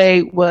just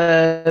played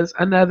was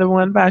another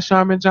one by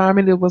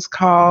SharmonJarmon. It was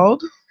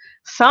called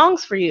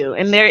Songs for You,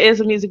 and there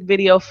is a music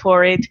video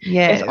for it.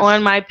 Yes. It's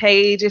on my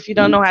page. If you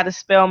don't know how to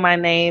spell my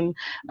name,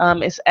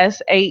 it's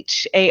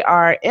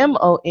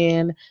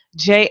SharmonJarmon,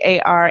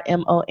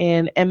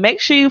 and make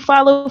sure you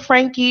follow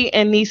Frankie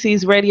and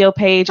Nycee's radio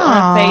page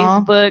on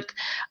Facebook.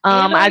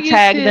 I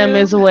tag them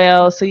as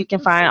well, so you can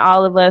find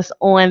all of us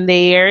on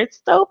there. It's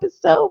dope.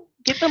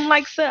 Get them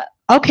likes up.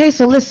 Okay,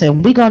 so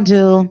listen, we're gonna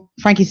do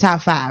Frankie's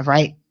top 5,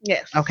 right?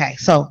 Yes. Okay,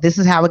 so this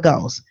is how it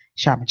goes.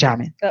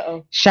 SharmonJarmon.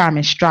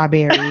 Charmin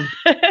Strawberry.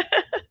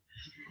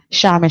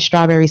 Charmin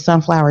Strawberry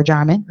Sunflower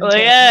Jarmon. Oh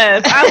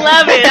yes, I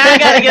love it. I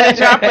gotta get a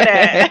drop of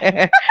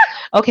that.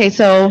 Okay,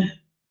 so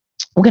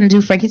we're gonna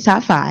do Frankie's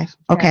top 5.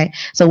 Okay,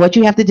 so what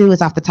you have to do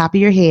is off the top of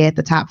your head,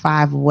 the top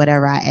 5 of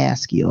whatever I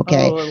ask you.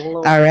 Okay,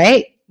 all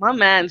right. My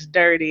mind's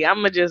dirty. I'm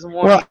gonna just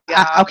warn y'all.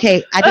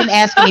 Okay, I didn't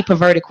ask any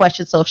perverted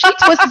questions, so if she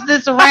twists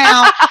this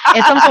around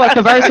in some sort of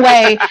perverse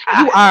way,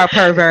 you are a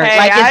pervert. Hey,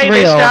 like it's I ain't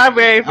real. a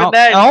strawberry for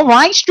nothing. All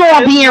right,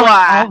 strawberry. All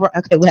right.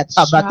 Okay, we'll have to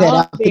talk about that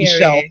after the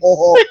show.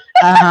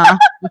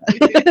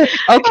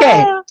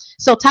 Okay,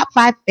 so top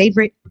 5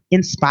 favorite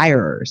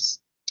inspirers.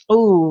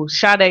 Ooh,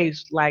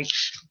 Sade's like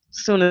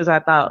soon as I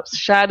thought.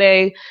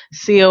 Sade,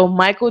 Seal,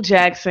 Michael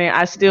Jackson.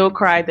 I still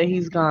cried that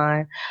he's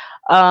gone.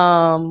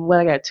 What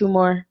I got 2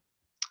 more.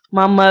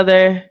 My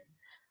mother,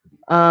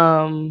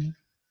 and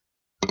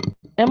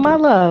my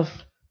love.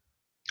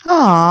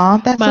 Aw,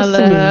 that's my so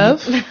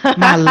love. Sweet.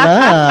 My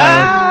love.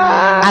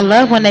 I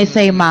love when they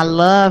say my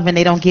love and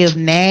they don't give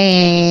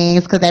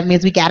names because that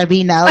means we gotta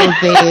be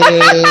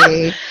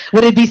nosy.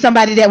 Would it be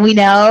somebody that we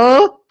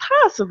know?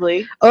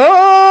 Possibly.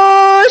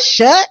 Oh,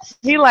 shucks.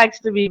 He likes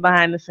to be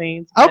behind the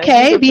scenes.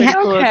 Okay.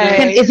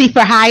 Okay. Is he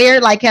for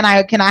hire? Like, can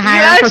I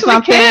hire him for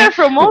something? Can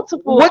for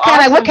multiple. What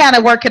kind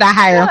of work could I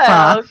hire him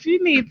for? If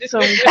you need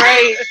some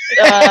great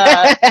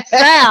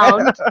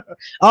sound.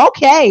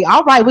 Okay.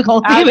 All right. We're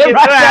gonna leave it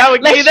right there. I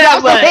would give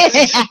that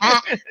much.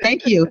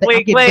 Thank you.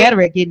 I get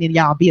better at getting in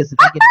y'all business.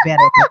 I get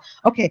better at it.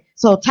 Okay.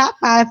 So top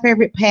 5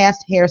 favorite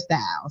past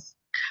hairstyles.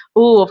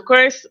 Ooh, of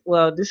course.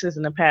 Well, this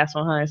isn't a past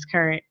one, huh? It's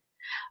current.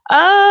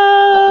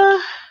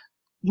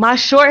 My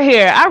short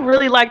hair. I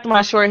really liked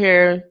my short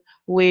hair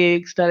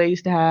wigs that I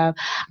used to have.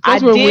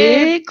 Those were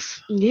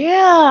wigs?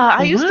 Yeah,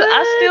 I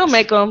still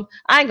make them.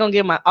 I ain't gonna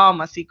get all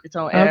my secrets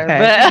on air, okay.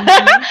 But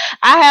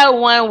I had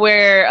one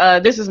where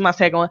this is my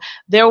second one.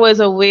 There was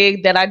a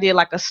wig that I did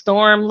like a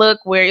storm look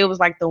where it was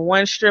like the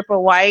one strip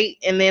of white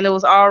and then it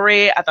was all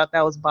red. I thought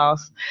that was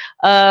boss.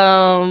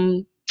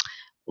 I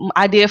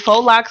did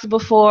faux locks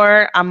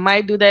before. I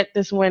might do that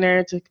this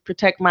winter to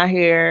protect my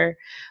hair.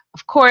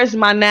 Of course,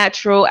 my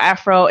natural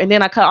afro, and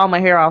then I cut all my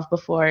hair off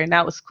before, and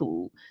that was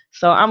cool.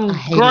 So I'm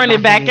growing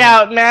it back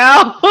out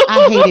now.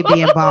 I hated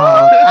being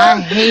bald. I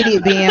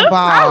hated being bald.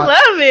 I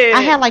love it.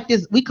 I had like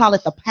this, we call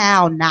it the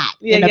pound knot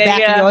in the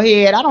back of your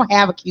head. I don't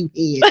have a cute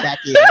head back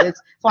here.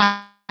 That's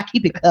why I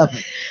keep it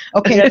covered.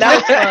 Okay. Yeah, that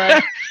was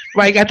fun.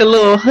 Right, you got the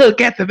little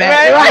hook at the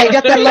back. Right,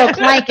 got that little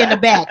clank in the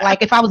back.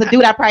 Like if I was a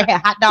dude, I'd probably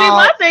have hot dog. See,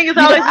 my thing is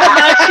always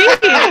my cheeks.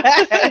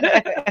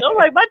 I'm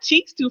like, my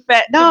cheeks too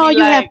fat. No,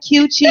 you have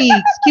cute cheeks,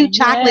 cute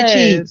chocolate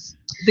cheeks.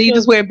 Do you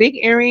just wear big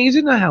earrings?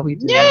 You know how we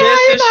do. Yeah,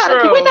 we know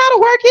how to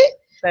work it.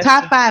 That's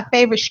Top true. 5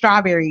 favorite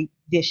strawberry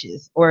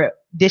dishes or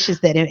dishes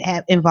that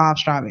involve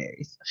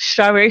strawberries.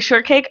 Strawberry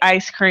shortcake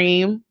ice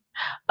cream.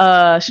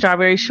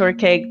 Strawberry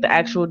shortcake, the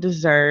actual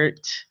dessert.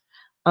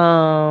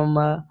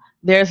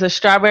 There's a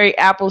strawberry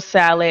apple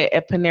salad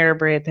at Panera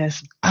Bread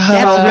that's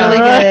really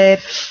good.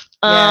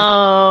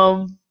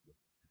 I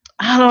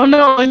don't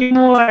know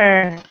anymore.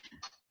 I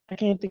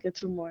can't think of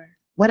 2 more.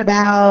 What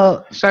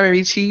about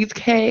strawberry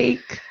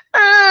cheesecake?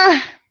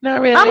 Not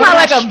really. I'm not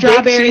like a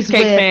big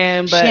cheesecake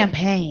fan, but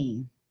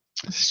champagne.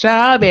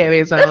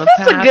 Strawberries on top.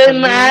 That's a good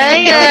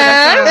night.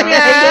 Yes,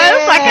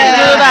 I can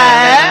do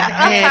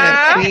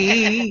that.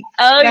 Hennessy.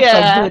 Oh That's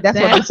yeah. so good. That's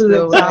what That's the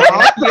hood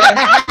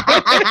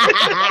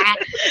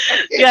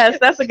Yeah. Yes,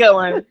 that's a good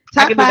one. I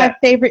Top can do 5 that.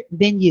 favorite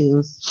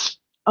venues.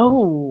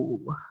 Oh,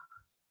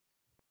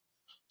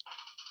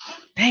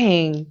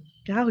 dang.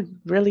 Y'all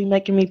really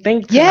making me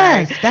think tonight.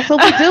 Yes, that's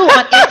what we do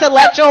on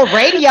Intellectual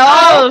Radio.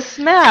 Oh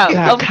snap!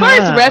 Dot Of course,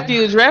 com.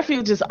 Refuge.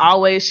 Refuge is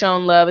always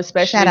shown love,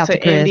 especially Shout out to to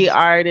Chris. indie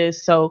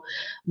artists. So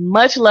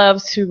much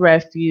love to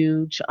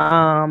Refuge.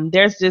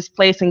 There's this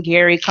place in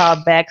Gary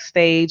called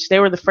Backstage. They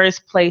were the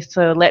first place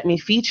to let me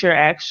feature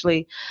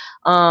actually,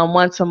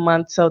 once a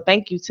month. So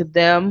thank you to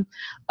them.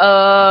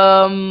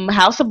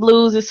 House of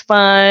Blues is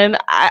fun.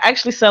 I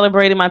actually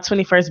celebrated my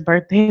 21st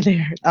birthday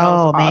there. That was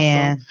Oh awesome.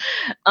 man,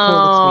 cool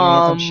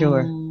experience, I'm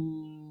sure.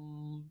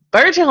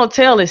 Virgin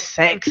Hotel is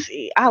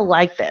sexy. I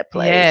like that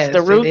place. Yes, The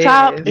it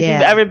rooftop, is. if you've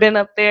Yeah. ever been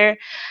up there.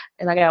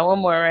 And I got one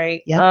more,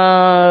 right? Yep.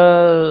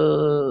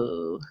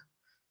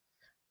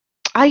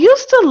 I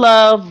used to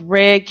love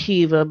Red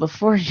Kiva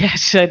before it got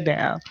shut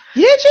down.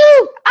 Did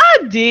you? I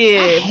did.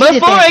 I hated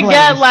Before that it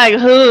got place. like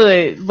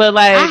hood. But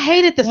like I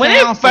hated the when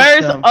sound it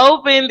first system.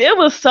 opened, it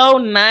was so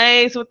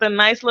nice with a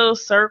nice little The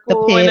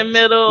circle in the pit.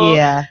 middle.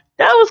 Yeah.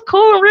 That was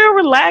cool, real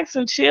relaxed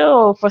and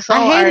chill for some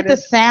I hated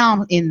artists. the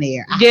sound in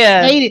there. I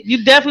Yeah, hated.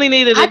 you definitely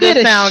needed a I good did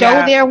a sound show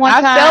guy. there one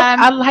I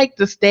time. liked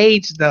the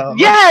stage though.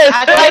 Yes, I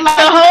like did like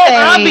the the whole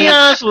stage.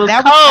 ambiance was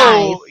That was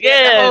cold. nice. The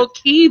Yeah, whole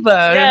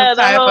Kiva Yeah,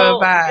 the type whole-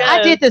 of vibe.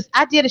 yeah.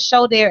 I did a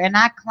show there and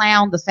I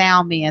clowned the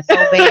sound man so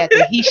bad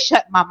that he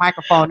shut my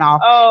microphone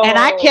off. Oh, And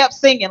I kept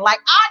singing like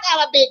I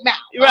got a big mouth.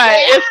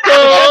 right. okay? It's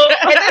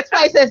cool. And this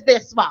place is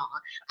this small.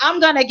 I'm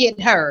gonna get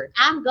heard.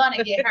 I'm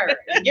gonna get heard.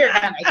 You're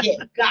gonna get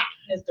got,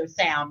 Mr.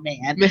 Sound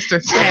Man.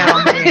 Mr.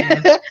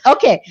 Soundman.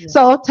 Okay, Yeah.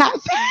 so top.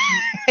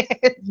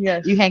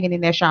 Yes. You hanging in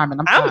there, Charmin?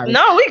 I'm sorry.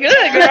 No, we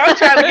good, girl. I'm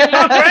trying to get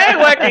my brain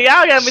working.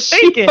 Y'all got me She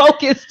thinking.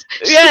 focused.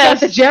 She Yes.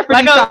 got the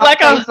Jeopardy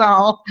Like a- face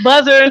on.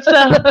 Buzzer and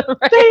stuff.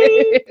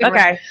 Right.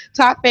 Okay.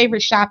 Top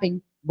favorite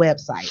shopping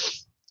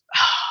websites.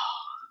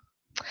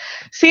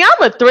 See,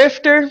 I'm a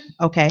thrifter.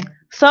 Okay.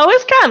 So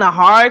it's kind of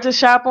hard to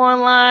shop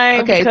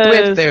online Okay,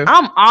 because thrifter.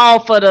 I'm all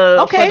for the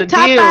Okay. for the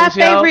Top deals, 5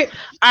 yo. favorite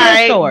All thrift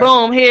right, stores.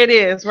 boom, here it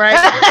is,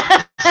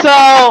 right?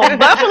 So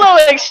Buffalo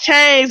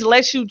Exchange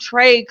lets you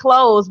trade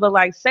clothes, but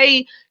like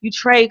say you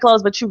trade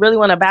clothes, but you really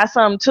want to buy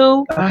something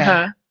too.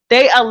 Uh-huh.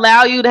 They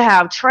allow you to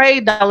have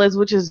trade dollars,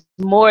 which is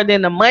more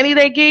than the money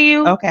they give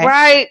you, Okay.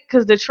 right?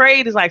 Because the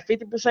trade is like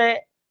 50%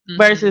 Mhm.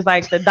 versus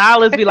like the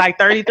dollars be like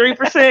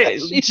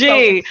 33%. She's so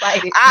Gee,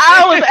 excited.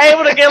 I was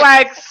able to get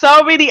like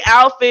so many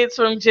outfits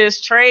from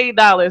just trade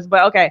dollars.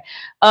 But okay,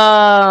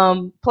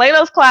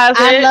 Plato's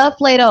Closet. I love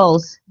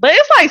Play-Dohs. But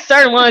it's like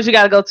certain ones you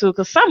gotta go to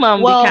because some of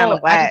them be kind of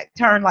I whack. just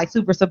turned like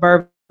super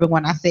suburban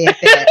when I said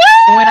that.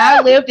 When I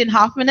lived in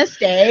Hoffman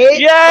Estate, like,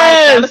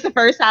 Yes. that was the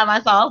first time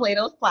I saw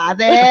Plato's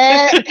Closet.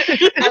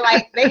 And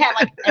like they had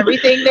like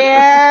everything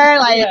there,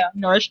 like Yeah.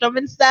 Nordstrom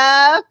and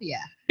stuff. Yeah.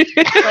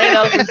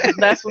 Plato's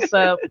that's what's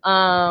up.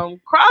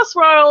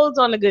 Crossroads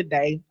on a good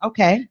day.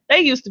 Okay. They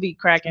used to be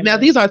cracking. Now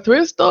these are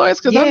thrift stores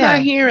because I'm Yeah. not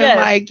hearing Yes.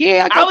 like,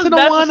 yeah, I I go was to the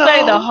about one to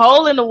say the on.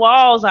 hole in the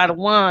walls are the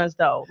ones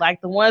though, like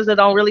the ones that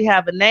don't really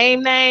have a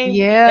name.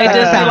 Yeah. They just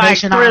be like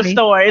Salvation thrift Army.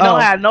 store. It Oh.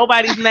 don't have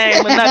nobody's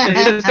name or nothing.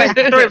 It's just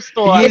a thrift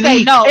store. It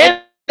say no. In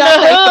It don't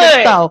say the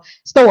thrift hood.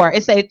 store.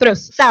 It say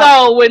thrift store.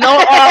 So with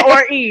no R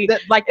or E.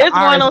 Like the It's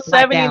R is one on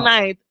blacked out.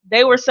 79th.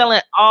 They were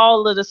selling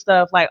all of the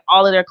stuff, like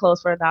all of their clothes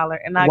for $1.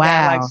 And I got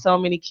Wow. like so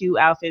many cute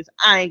outfits.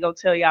 I ain't gonna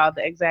tell y'all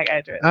the exact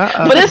address.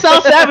 Uh-oh. But it's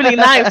on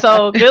 79th,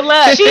 so good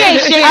luck. She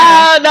ain't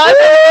sharing. No, it's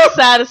on the east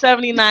side of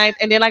 79th.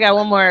 And then I got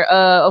one more.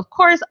 Of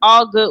course,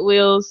 all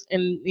Goodwills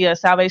and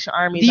Salvation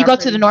Army. Do you go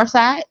to the north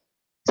side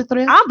to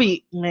thrift? I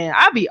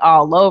be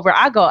all over.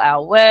 I go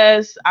out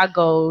west, I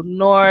go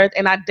north,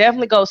 and I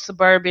definitely go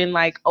suburban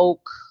like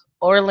Oak,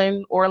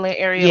 Orland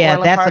area. Yeah,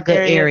 Orland that's a Park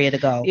good area to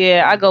go.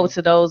 Yeah, I go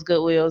to those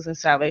Goodwills and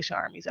Salvation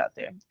Armies out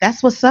there.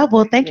 That's what's up.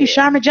 Well, thank you,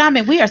 Yeah.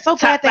 SharmonJarmon. We are so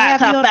glad Top to five,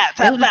 have you. top five,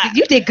 top five.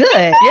 You did good.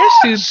 Yes,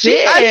 you She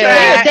did. did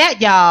that,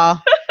 y'all.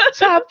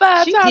 Top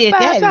five, She top did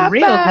five, that top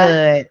real five.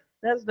 good.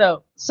 That's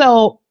dope.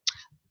 So,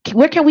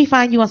 where can we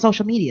find you on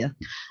social media?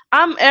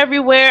 I'm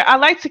everywhere. I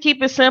like to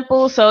keep it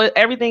simple, so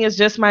everything is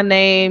just my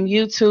name.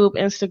 YouTube,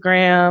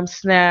 Instagram,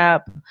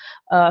 Snap,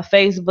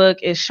 Facebook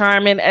is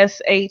Sharmon,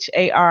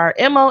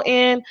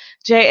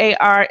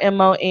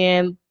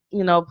 SharmonJarmon.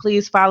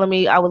 Please follow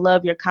me. I would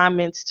love your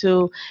comments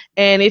too.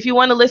 And if you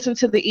want to listen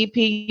to the EP,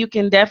 you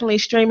can definitely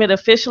stream it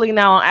officially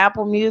now on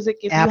Apple Music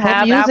if Apple you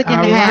have Music Apple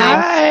in the Music.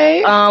 house.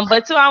 Alright.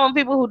 But too, I want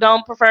people who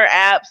don't prefer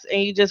apps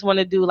and you just want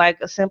to do like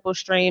a simple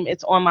stream.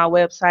 It's on my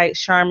website,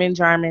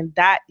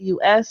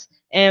 SharmonJarmon.us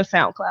and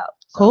SoundCloud.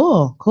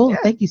 Cool. Yeah.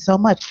 Thank you so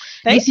much.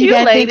 Thank Nycee, you you,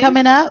 got anything ladies.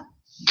 coming up?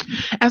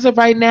 As of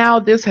right now,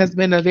 this has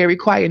been a very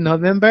quiet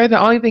November. The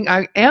only thing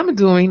I am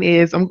doing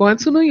is I'm going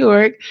to New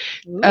York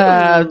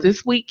Ooh.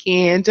 this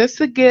weekend just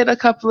to get a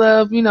couple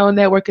of,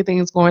 networking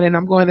things going. And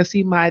I'm going to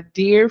see my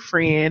dear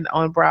friend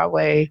on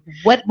Broadway.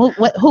 What?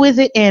 Who is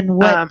it and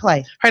what Um,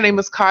 play? Her name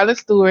is Carla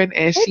Stewart, and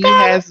Hey, she Carla.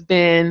 has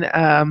been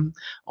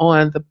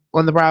on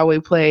the Broadway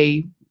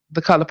play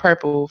The Color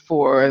Purple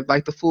for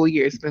like the full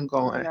year it's been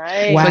going. So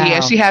Nice. yeah,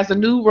 Wow. she has a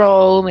new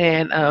role,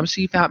 and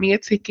she found me a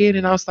ticket,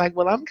 and I was like,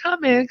 well, I'm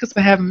coming because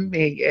I haven't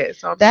been yet,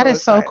 so I'm That so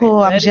is so excited. cool.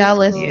 I'm That is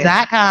jealous. cool. Dot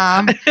Yeah.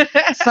 com.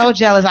 So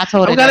jealous. I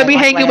told I'm her gonna that be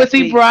like hanging with last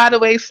the week.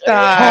 Broadway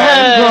stars.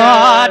 On Yes.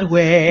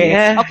 Broadway.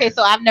 Yeah. Okay,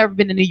 so I've never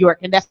been to New York,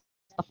 and that's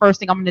the first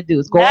thing I'm gonna do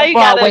is go on Now you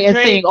Broadway gotta and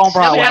sing drink on And we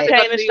Broadway. have to go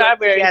champagne to and New York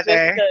strawberries just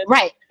together. because.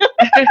 Right.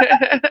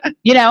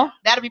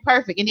 That'll be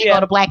perfect. And then go Yeah,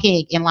 to Black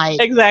Ink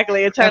and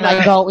exactly. And turn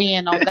up, go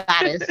in on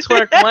Goddess.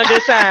 twerk one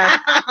good time.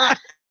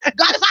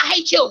 Goddess, I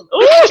hate you. Ooh.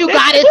 I hate you,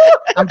 Goddess.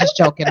 I'm just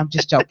joking. I'm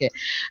just joking.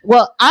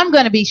 Well, I'm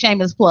going to be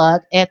shameless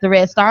plug at the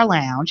Red Star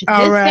Lounge All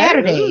this right.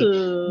 Saturday,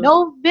 Ooh.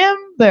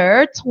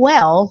 November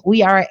 12th.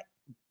 We are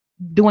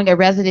doing a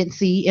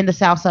residency in the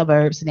south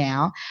suburbs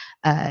now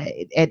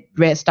at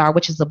Red Star,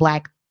 which is a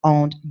black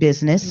owned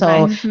business.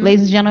 So, Nice.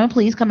 ladies and gentlemen,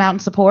 please come out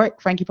and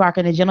support Frankie Parker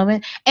and the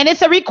Gentlemen. And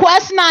it's a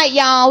request night,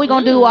 y'all. We're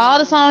gonna do all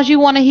the songs you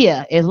want to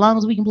hear as long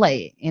as we can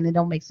play it, and it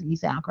don't make me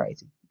sound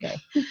crazy. Okay.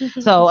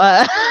 So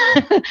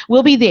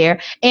we'll be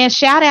there. And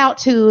shout out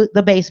to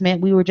the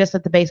basement. We were just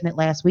at the basement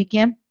last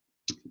weekend.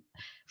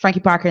 Frankie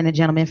Parker and the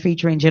Gentlemen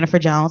featuring Jennifer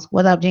Jones.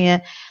 What up,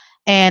 Jen?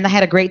 And I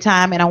had a great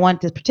time. And I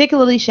want to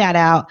particularly shout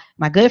out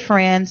my good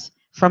friends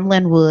from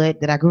Linwood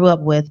that I grew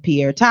up with,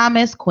 Pierre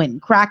Thomas, Quentin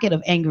Crockett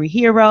of Angry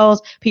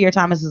Heroes. Pierre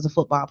Thomas is a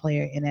football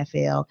player in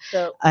NFL.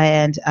 So,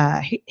 And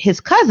his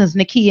cousins,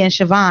 Nycee and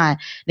Siobhan.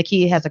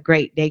 Nycee has a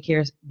great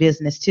daycare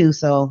business too.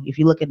 So if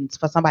you're looking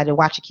for somebody to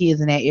watch your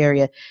kids in that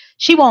area,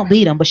 she won't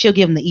beat them, but she'll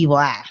give them the evil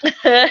eye.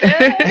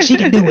 And she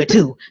can do it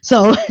too.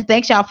 So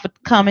thanks y'all for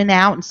coming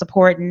out and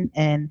supporting,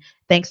 and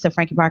thanks to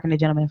Frankie Parker and the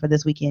Gentlemen for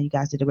this weekend. You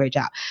guys did a great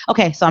job.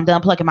 Okay, so I'm done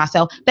plugging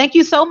myself. Thank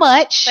you so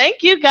much.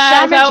 thank you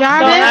guys. Sharman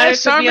I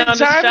was so Jarmon. honored to be on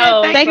the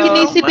show. Thank you, so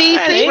Nycee B.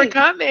 much C. for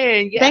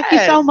coming. Thank you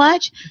so Yes.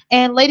 much.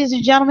 And ladies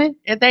and gentlemen,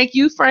 And thank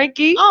you,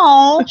 Frankie.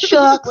 oh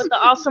shucks. With the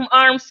awesome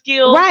arm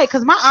skills. Right,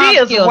 because my She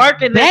arm is skills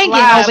working this banging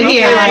live. over She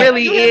here. Like,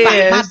 really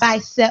my is.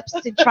 biceps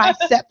and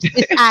triceps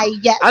is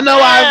yes. I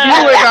know our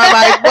viewers are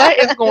like, what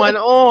is going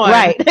on?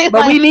 Right.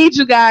 But we need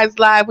you guys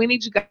live. We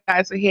need you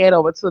guys to head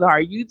over to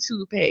our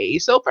YouTube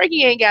page. So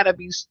Frankie ain't gotta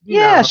be,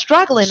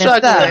 struggling and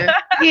struggling. stuff.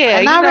 Yeah,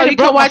 And I already you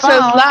can broke my watch us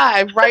phone.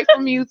 live right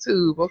from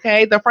YouTube.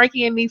 Okay, the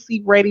Frankie and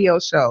Nycee Radio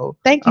Show.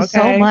 Thank you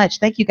so Okay. much.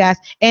 Thank you guys.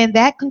 And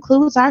that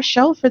concludes our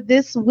show for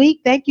this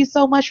week. Thank you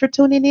so much for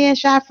tuning in,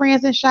 Shy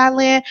Friends and Shy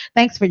Land.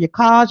 Thanks for your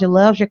calls, your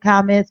loves, your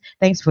comments.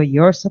 Thanks for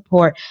your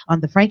support on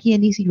the Frankie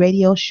and Nycee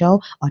Radio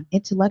Show on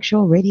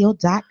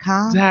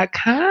intellectualradio.com.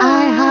 .com.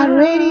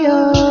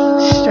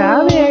 iHeartRadio.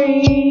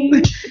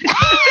 Strawberry.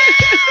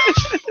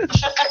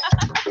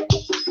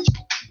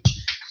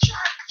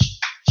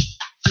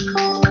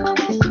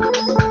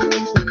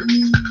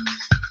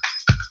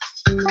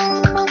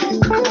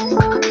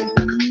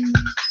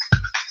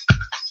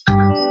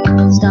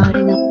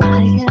 Starting a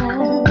fire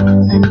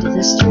under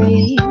the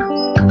street.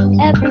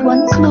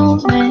 Everyone's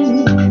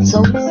moving, so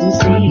listen,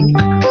 sing.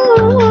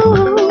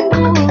 Ooh,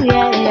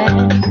 yeah, yeah,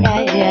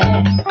 yeah,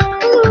 yeah.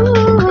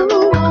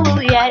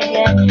 Ooh, yeah,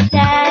 yeah,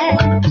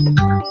 yeah.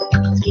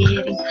 It's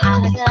getting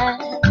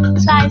hotter,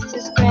 spice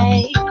is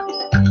great.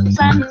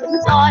 Friends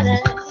and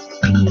toilets,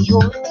 be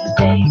your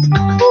debate.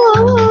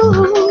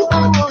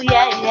 Ooh,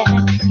 yeah, yeah,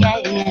 yeah,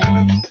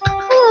 yeah.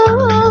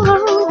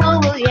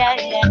 Ooh, yeah,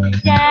 yeah,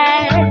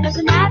 yeah.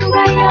 Doesn't matter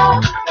where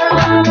you're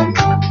from,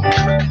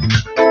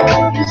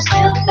 you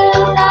still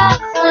feel that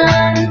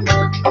sun.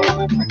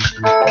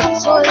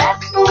 So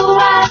let's move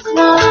as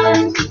one.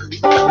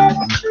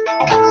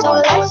 So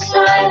let's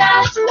shine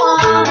as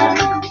one.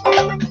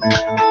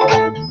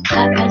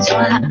 Clap as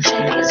one,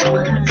 shake as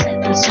one,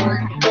 step as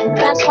one. Move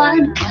as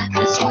one, clap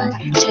as one,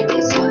 shake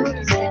as one,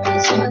 step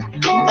as one.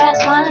 Move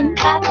as one,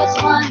 clap as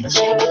one,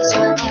 shake as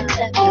one,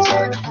 step as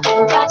one.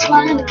 Move as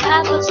one,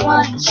 clap as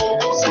one,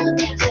 shake as one,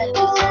 step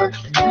as one.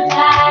 Move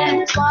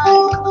as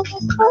one.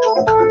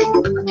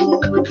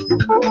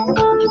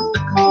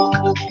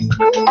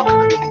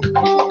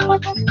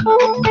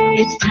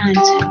 It's time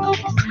to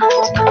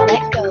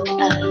let go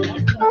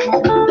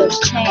of those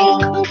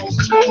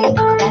chains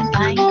that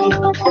bind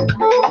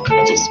you,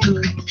 and just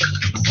move,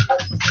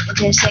 and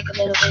just shake a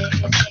little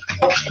bit,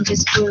 and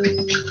just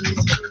groove,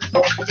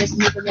 and just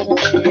move a little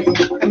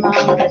bit. Come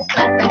on, let's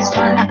clap this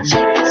one,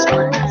 shake this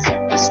one,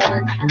 step this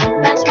one,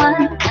 move this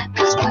one, clap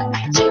this one,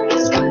 shake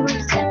this one,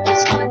 step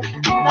this one,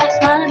 move this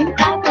one,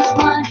 clap this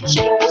one,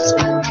 shake this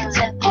one,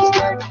 step this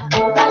one,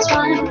 move this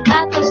one,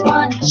 clap this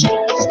one,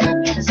 shake this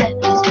one, step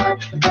this one,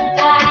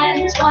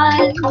 that's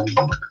one.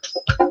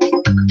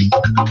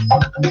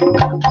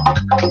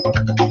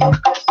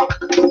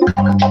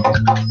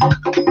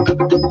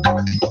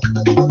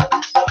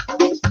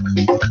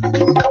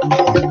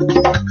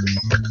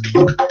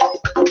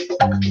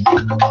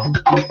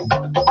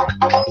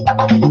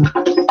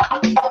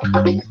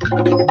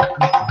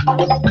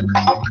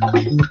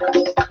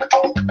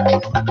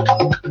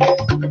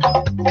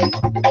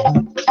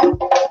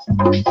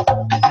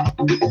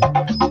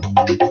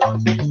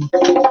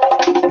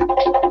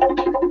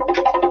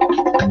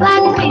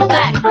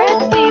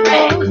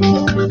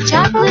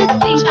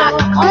 fever,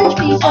 orange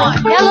fever,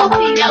 yellow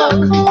fever,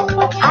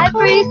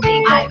 ivory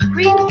fever,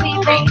 green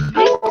fever,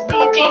 pink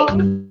fever,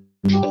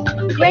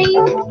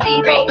 green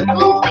fever,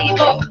 blue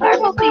fever,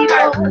 purple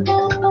fever,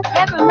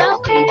 peppermint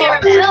fever,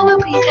 silver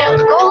fever,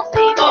 gold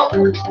fever,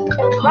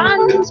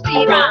 bronze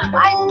fever,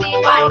 white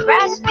fever,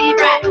 grass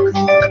fever,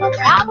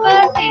 copper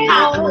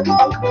fever.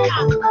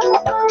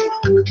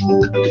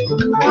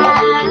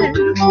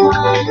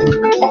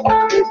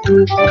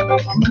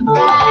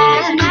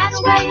 And that's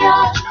where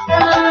you're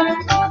from.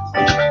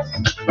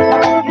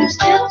 You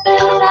still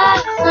feel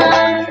that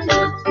sun.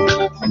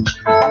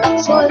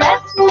 So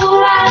let's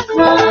move as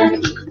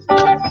one.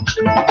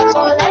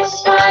 So let's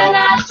shine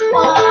as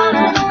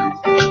one.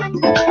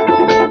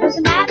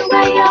 Doesn't matter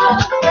where you're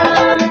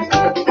from.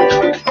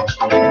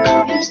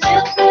 You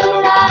still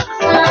feel that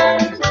sun.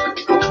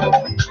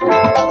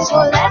 So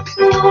let's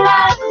move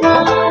as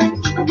one.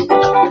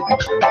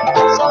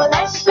 So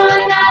let's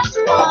shine as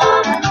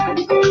one.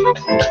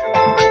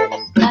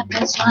 Clap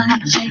this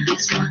one, shake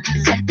this one,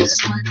 set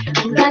this one.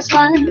 Move as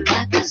one,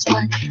 clap this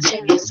one,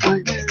 shake this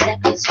one,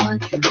 set this one.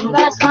 Move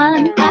as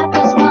one, clap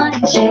this one,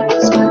 shake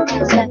this one,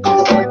 set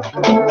this one.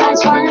 Move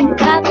as one,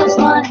 clap this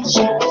one,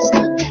 shake this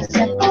one,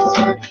 set this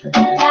one.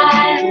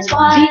 That's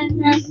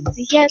one.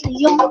 Sierra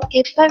Leone,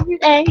 Cape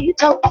Verde,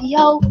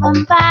 Tokyo,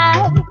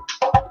 Mumbai.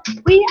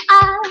 We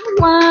are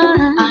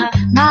one.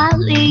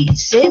 Mali,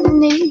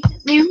 Sydney,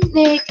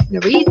 Munich,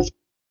 Narita.